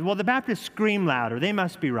Baptist, well, the Baptists scream louder, they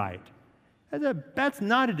must be right. That's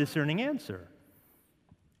not a discerning answer.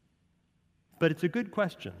 But it's a good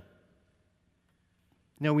question.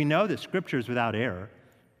 Now, we know that Scripture is without error,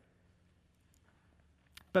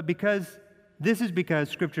 but this is because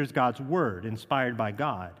Scripture is God's Word, inspired by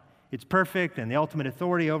God. It's perfect and the ultimate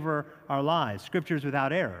authority over our lives. Scripture is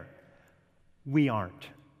without error. We aren't.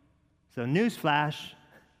 So newsflash,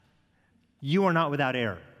 you are not without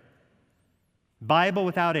error. Bible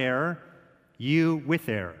without error, you with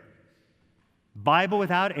error. Bible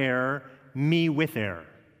without error, me with error.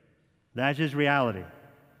 That's just reality.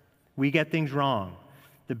 We get things wrong.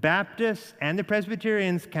 The Baptists and the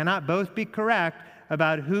Presbyterians cannot both be correct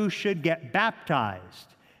about who should get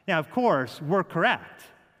baptized. Now, of course, we're correct.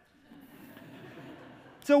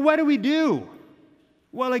 So what do we do?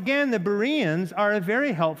 Well, again, the Bereans are a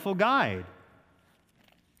very helpful guide.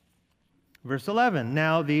 Verse 11,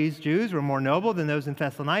 now these Jews were more noble than those in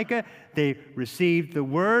Thessalonica. They received the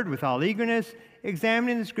word with all eagerness,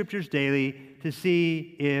 examining the Scriptures daily to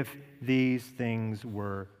see if these things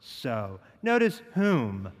were so. Notice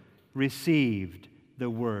whom received the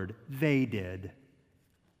word. They did.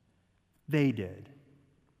 They did.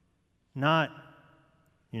 Not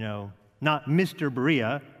Mr.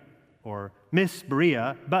 Berea or Miss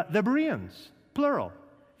Berea, but the Bereans, plural.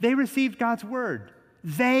 They received God's word.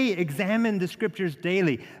 They examined the Scriptures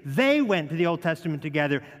daily. They went to the Old Testament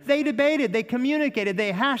together. They debated, they communicated,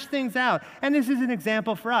 they hashed things out. And this is an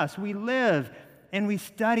example for us. We live and we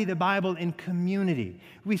study the Bible in community.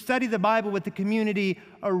 We study the Bible with the community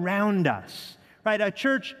around us, right? A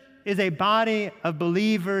church is a body of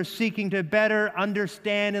believers seeking to better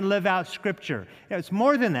understand and live out Scripture. It's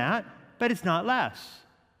more than that, but it's not less.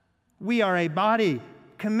 We are a body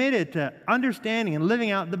committed to understanding and living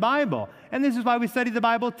out the Bible. And this is why we study the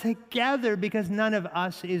Bible together, because none of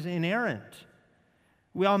us is inerrant.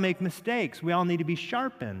 We all make mistakes. We all need to be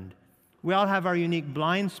sharpened. We all have our unique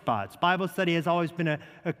blind spots. Bible study has always been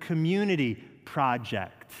a community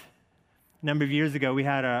project. A number of years ago, we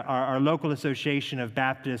had our local association of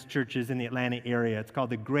Baptist churches in the Atlanta area. It's called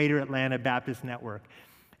the Greater Atlanta Baptist Network.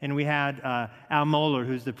 And we had Al Mohler,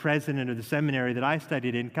 who's the president of the seminary that I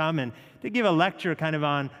studied in, come and to give a lecture kind of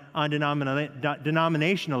on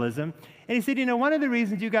denominationalism. And he said, one of the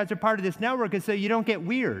reasons you guys are part of this network is so you don't get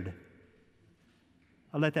weird.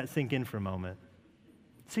 I'll let that sink in for a moment.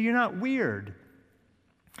 So you're not weird.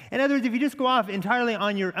 In other words, if you just go off entirely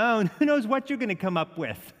on your own, who knows what you're going to come up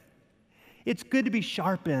with? It's good to be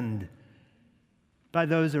sharpened by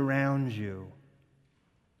those around you,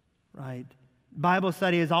 right? Bible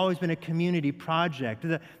study has always been a community project.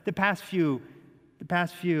 The past few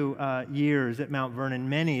years at Mount Vernon,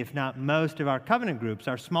 many, if not most, of our covenant groups,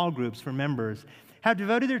 our small groups for members, have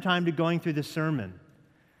devoted their time to going through the sermon.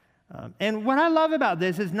 And what I love about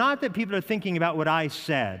this is not that people are thinking about what I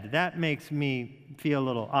said. That makes me feel a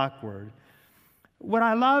little awkward. What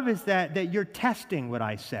I love is that you're testing what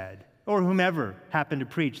I said, or whomever happened to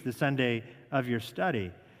preach the Sunday of your study.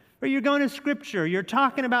 Or you're going to Scripture, you're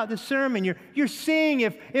talking about the sermon, you're seeing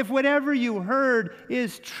if whatever you heard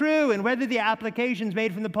is true and whether the applications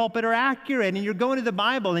made from the pulpit are accurate, and you're going to the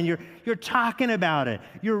Bible and you're talking about it,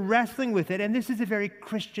 you're wrestling with it, and this is a very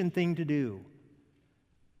Christian thing to do,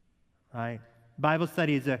 right? Bible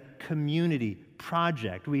study is a community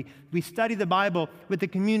project. We study the Bible with the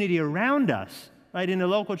community around us, right? In a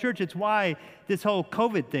local church, it's why this whole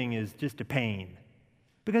COVID thing is just a pain.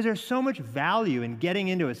 Because there's so much value in getting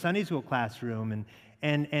into a Sunday school classroom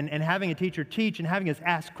and having a teacher teach and having us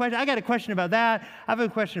ask questions. I got a question about that. I have a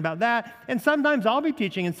question about that. And sometimes I'll be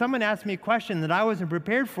teaching and someone asks me a question that I wasn't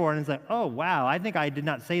prepared for, and it's like, oh, wow, I think I did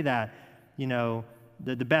not say that,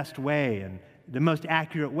 the best way and the most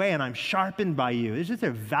accurate way, and I'm sharpened by you. It's just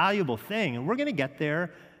a valuable thing. And we're going to get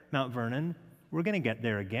there, Mount Vernon. We're going to get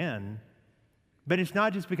there again. But it's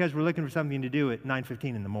not just because we're looking for something to do at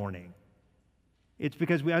 9:15 in the morning. It's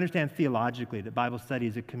because we understand theologically that Bible study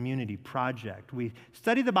is a community project. We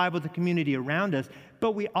study the Bible with the community around us,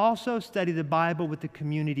 but we also study the Bible with the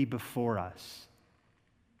community before us.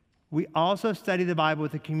 We also study the Bible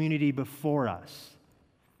with the community before us.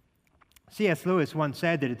 C.S. Lewis once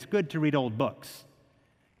said that it's good to read old books,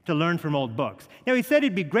 to learn from old books. Now, he said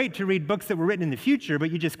it'd be great to read books that were written in the future,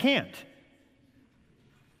 but you just can't.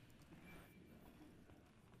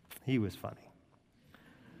 He was funny.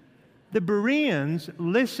 The Bereans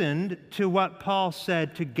listened to what Paul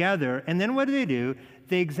said together, and then what do?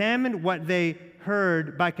 They examined what they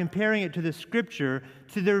heard by comparing it to the Scripture,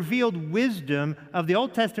 to the revealed wisdom of the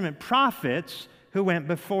Old Testament prophets who went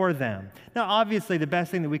before them. Now, obviously, the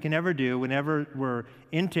best thing that we can ever do whenever we're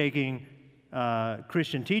intaking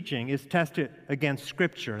Christian teaching is test it against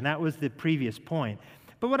Scripture, and that was the previous point.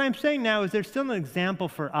 But what I'm saying now is there's still an example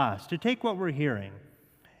for us to take what we're hearing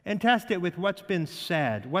and test it with what's been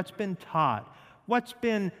said, what's been taught, what's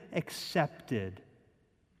been accepted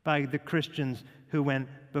by the Christians who went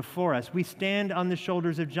before us. We stand on the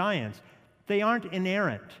shoulders of giants. They aren't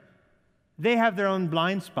inerrant. They have their own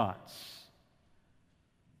blind spots.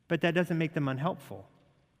 But that doesn't make them unhelpful.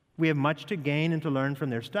 We have much to gain and to learn from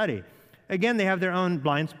their study. Again, they have their own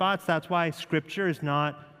blind spots. That's why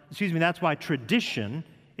that's why tradition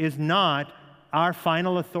is not our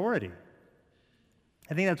final authority.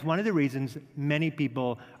 I think that's one of the reasons many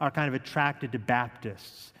people are kind of attracted to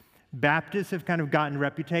Baptists. Baptists have kind of gotten a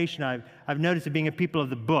reputation. I've noticed it being a people of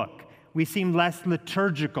the book. We seem less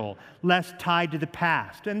liturgical, less tied to the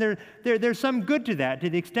past. And there's some good to that, to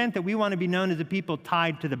the extent that we want to be known as a people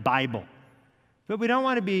tied to the Bible. But we don't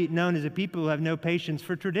want to be known as a people who have no patience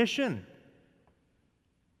for tradition.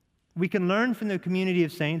 We can learn from the community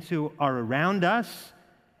of saints who are around us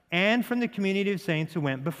and from the community of saints who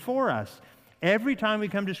went before us. Every time we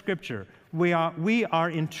come to Scripture, we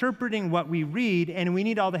are interpreting what we read, and we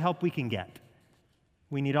need all the help we can get.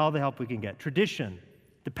 We need all the help we can get. Tradition,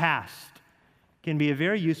 the past, can be a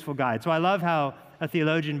very useful guide. So I love how a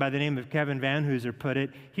theologian by the name of Kevin Van Hooser put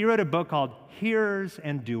it. He wrote a book called Hearers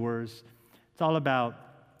and Doers. It's all about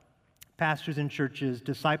pastors and churches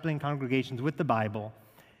discipling congregations with the Bible.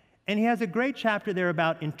 And he has a great chapter there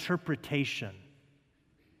about interpretation.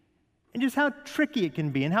 And just how tricky it can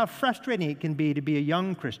be and how frustrating it can be to be a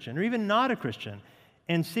young Christian or even not a Christian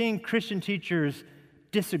and seeing Christian teachers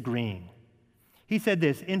disagreeing. He said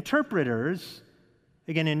this, interpreters,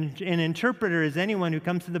 again, an interpreter is anyone who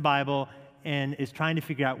comes to the Bible and is trying to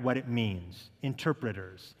figure out what it means.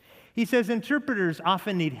 Interpreters. He says interpreters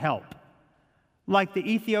often need help, like the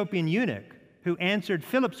Ethiopian eunuch who answered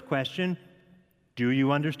Philip's question, "Do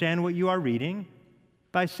you understand what you are reading?"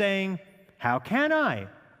 by saying, "How can I?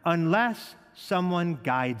 Unless someone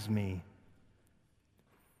guides me."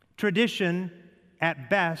 Tradition, at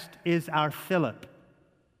best, is our Philip,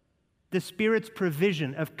 the Spirit's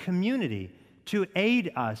provision of community to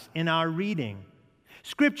aid us in our reading.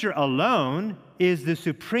 Scripture alone is the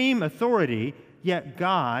supreme authority, yet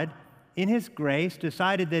God, in His grace,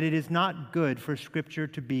 decided that it is not good for Scripture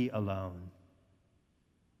to be alone.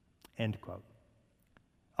 End quote.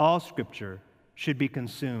 All Scripture should be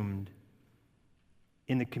consumed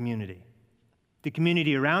in the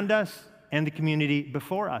community around us and the community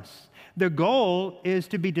before us. The goal is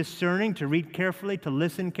to be discerning, to read carefully, to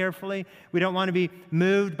listen carefully. We don't want to be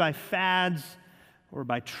moved by fads or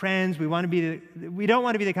by trends. We don't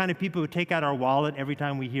want to be the kind of people who take out our wallet every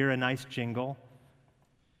time we hear a nice jingle.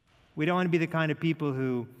 We don't want to be the kind of people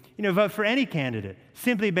who, vote for any candidate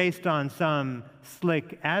simply based on some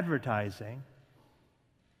slick advertising.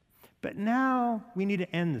 But now we need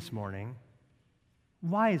to end this morning.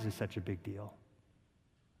 Why is this such a big deal?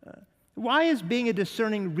 Why is being a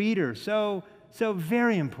discerning reader so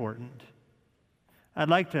very important? I'd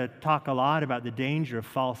like to talk a lot about the danger of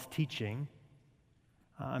false teaching.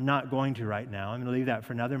 I'm not going to right now. I'm going to leave that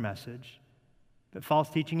for another message. But false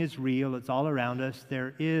teaching is real. It's all around us.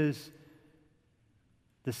 There is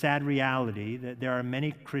the sad reality that there are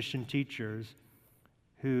many Christian teachers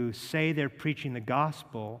who say they're preaching the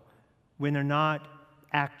gospel when they're not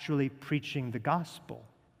actually preaching the gospel.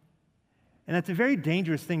 And that's a very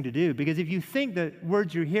dangerous thing to do, because if you think that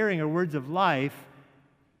words you're hearing are words of life,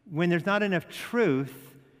 when there's not enough truth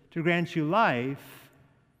to grant you life,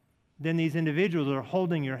 then these individuals are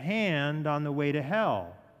holding your hand on the way to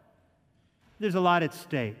hell. There's a lot at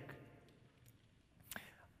stake.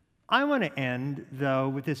 I want to end, though,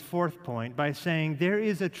 with this fourth point by saying there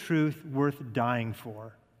is a truth worth dying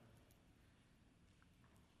for.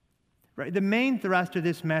 Right? The main thrust of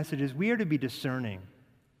this message is we are to be discerning.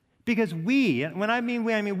 Because when I mean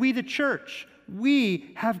we, the church,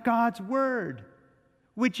 we have God's Word,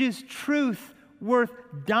 which is truth worth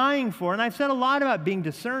dying for. And I've said a lot about being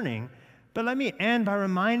discerning, but let me end by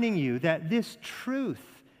reminding you that this truth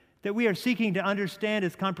that we are seeking to understand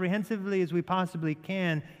as comprehensively as we possibly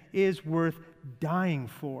can is worth dying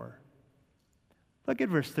for. Look at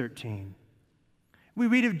verse 13. We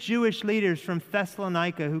read of Jewish leaders from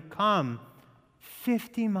Thessalonica who come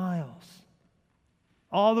 50 miles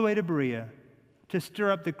all the way to Berea to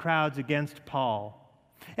stir up the crowds against Paul.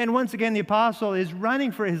 And once again, the apostle is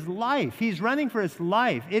running for his life. He's running for his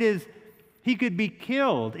life. He could be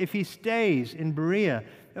killed if he stays in Berea.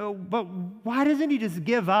 But why doesn't he just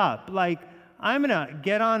give up? Like, I'm going to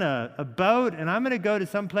get on a boat and I'm going to go to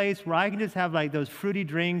some place where I can just have like those fruity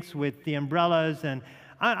drinks with the umbrellas. And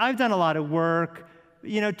I've done a lot of work.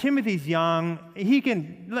 You know, Timothy's young. He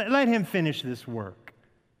can, let him finish this work.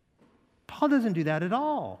 Paul doesn't do that at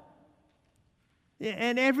all.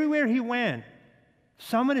 And everywhere he went,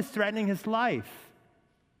 someone is threatening his life.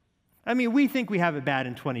 I mean, we think we have it bad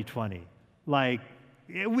in 2020. Like,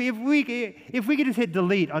 if we could just hit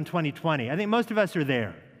delete on 2020, I think most of us are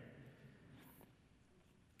there.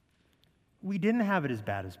 We didn't have it as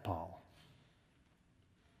bad as Paul.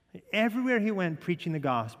 Everywhere he went preaching the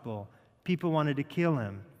gospel, people wanted to kill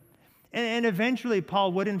him. And eventually,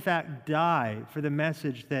 Paul would in fact die for the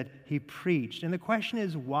message that he preached. And the question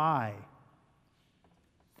is, why?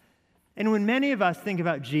 And when many of us think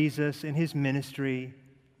about Jesus and his ministry,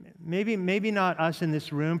 maybe not us in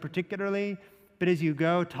this room particularly, but as you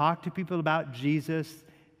go talk to people about Jesus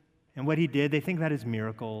and what he did, they think about his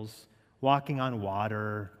miracles, walking on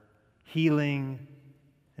water, healing,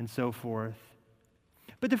 and so forth.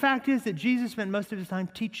 But the fact is that Jesus spent most of his time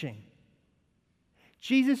teaching.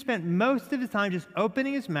 Jesus spent most of his time just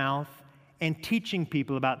opening his mouth and teaching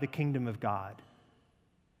people about the kingdom of God.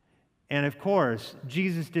 And of course,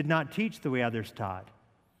 Jesus did not teach the way others taught.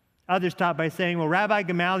 Others taught by saying, well, Rabbi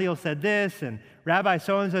Gamaliel said this, and Rabbi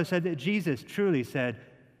so-and-so said that. Jesus truly said,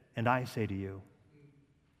 and I say to you.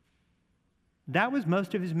 That was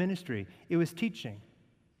most of his ministry. It was teaching.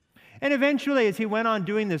 And eventually, as he went on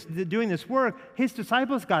doing this work, his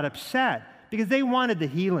disciples got upset because they wanted the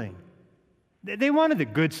healing. They wanted the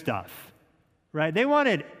good stuff, right? They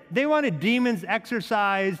wanted demons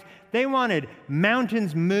exorcised. They wanted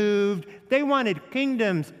mountains moved. They wanted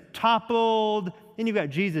kingdoms toppled. And you've got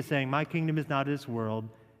Jesus saying, my kingdom is not of this world.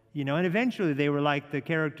 You know, and eventually they were like the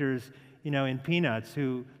characters, you know, in Peanuts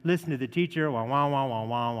who listen to the teacher, wah, wah, wah, wah,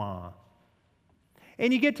 wah, wah.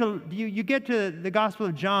 And you get to the Gospel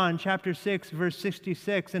of John, chapter 6, verse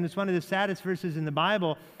 66, and it's one of the saddest verses in the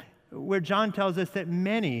Bible, where John tells us that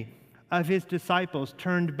many of his disciples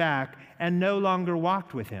turned back and no longer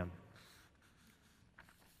walked with him.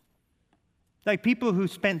 Like people who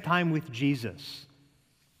spent time with Jesus,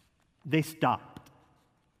 they stopped.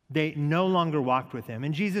 They no longer walked with him.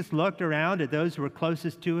 And Jesus looked around at those who were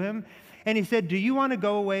closest to him, and he said, do you want to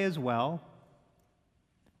go away as well?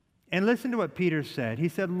 And listen to what Peter said. He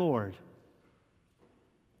said, Lord,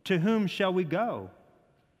 to whom shall we go?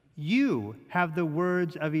 You have the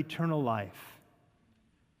words of eternal life.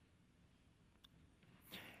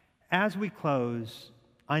 As we close,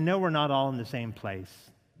 I know we're not all in the same place.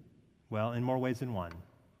 Well, in more ways than one.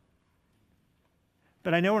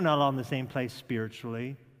 But I know we're not all in the same place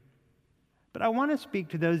spiritually. But I want to speak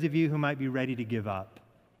to those of you who might be ready to give up.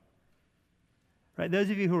 Right? Those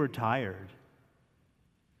of you who are tired.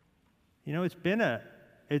 You know, it's been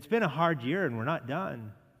a hard year and we're not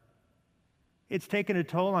done. It's taken a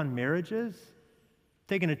toll on marriages,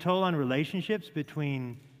 taken a toll on relationships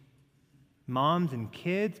between moms and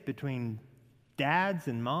kids, between dads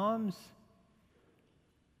and moms.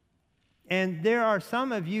 And there are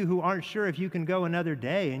some of you who aren't sure if you can go another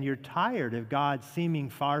day, and you're tired of God seeming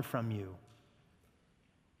far from you.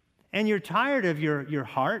 And you're tired of your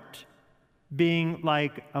heart being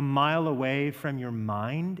like a mile away from your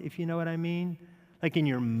mind, if you know what I mean. Like in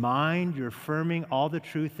your mind, you're affirming all the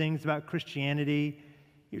true things about Christianity.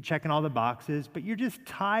 You're checking all the boxes, but you're just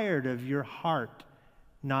tired of your heart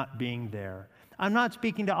not being there. I'm not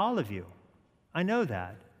speaking to all of you. I know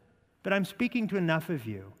that. But I'm speaking to enough of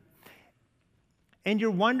you. And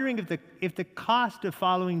you're wondering if the cost of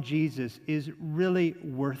following Jesus is really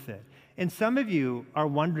worth it. And some of you are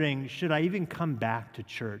wondering, should I even come back to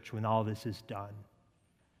church when all this is done?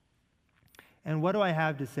 And what do I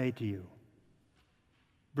have to say to you?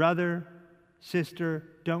 Brother, sister,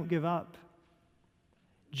 don't give up.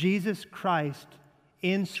 Jesus Christ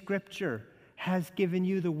in Scripture has given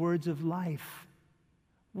you the words of life.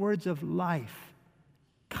 Words of life.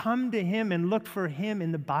 Come to him and look for him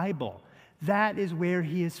in the Bible. That is where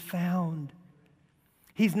he is found.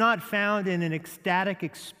 He's not found in an ecstatic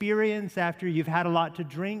experience after you've had a lot to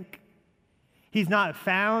drink. He's not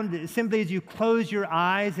found simply as you close your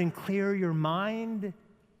eyes and clear your mind.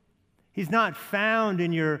 He's not found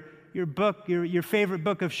in your book, your favorite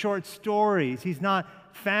book of short stories. He's not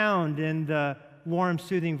found in the warm,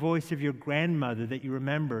 soothing voice of your grandmother that you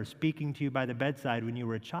remember speaking to you by the bedside when you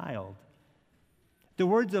were a child. The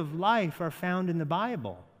words of life are found in the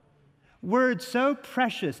Bible. Words so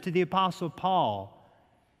precious to the Apostle Paul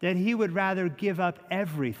that he would rather give up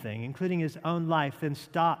everything, including his own life, than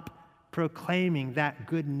stop proclaiming that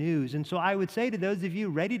good news. And so I would say to those of you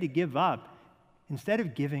ready to give up, instead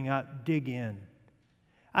of giving up, dig in.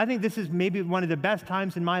 I think this is maybe one of the best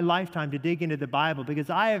times in my lifetime to dig into the Bible, because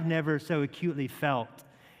I have never so acutely felt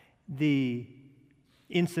the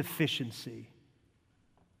insufficiency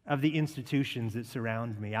of the institutions that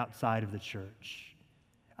surround me outside of the church.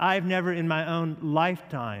 I've never in my own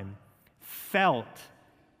lifetime felt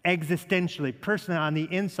existentially, personally on the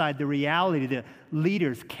inside, the reality that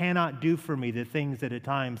leaders cannot do for me the things that at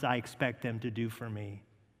times I expect them to do for me.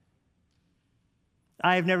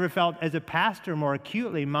 I have never felt as a pastor more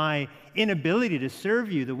acutely my inability to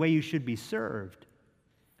serve you the way you should be served.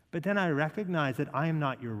 But then I recognize that I am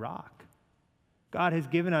not your rock. God has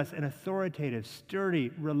given us an authoritative,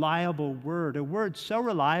 sturdy, reliable word, a word so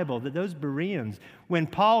reliable that those Bereans, when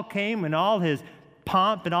Paul came in all his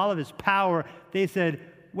pomp and all of his power, they said,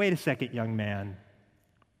 wait a second, young man.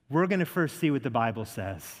 We're going to first see what the Bible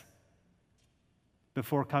says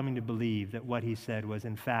before coming to believe that what he said was,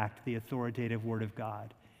 in fact, the authoritative word of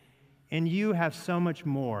God. And you have so much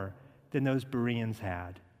more than those Bereans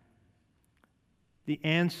had. The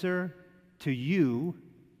answer to you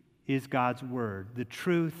is God's word, the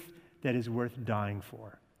truth that is worth dying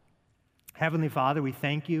for. Heavenly Father, we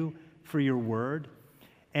thank you for your word.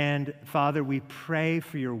 And Father, we pray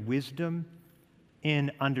for your wisdom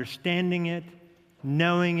in understanding it,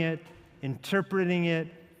 knowing it, interpreting it,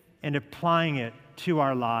 and applying it to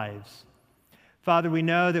our lives. Father, we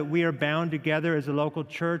know that we are bound together as a local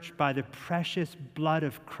church by the precious blood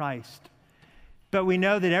of Christ. But we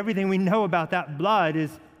know that everything we know about that blood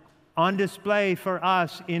is on display for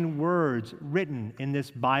us in words written in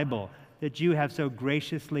this Bible that you have so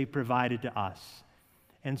graciously provided to us.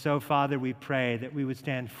 And so, Father, we pray that we would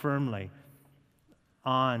stand firmly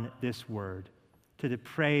on this word to the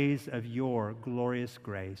praise of your glorious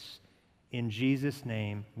grace. In Jesus'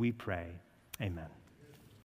 name we pray. Amen.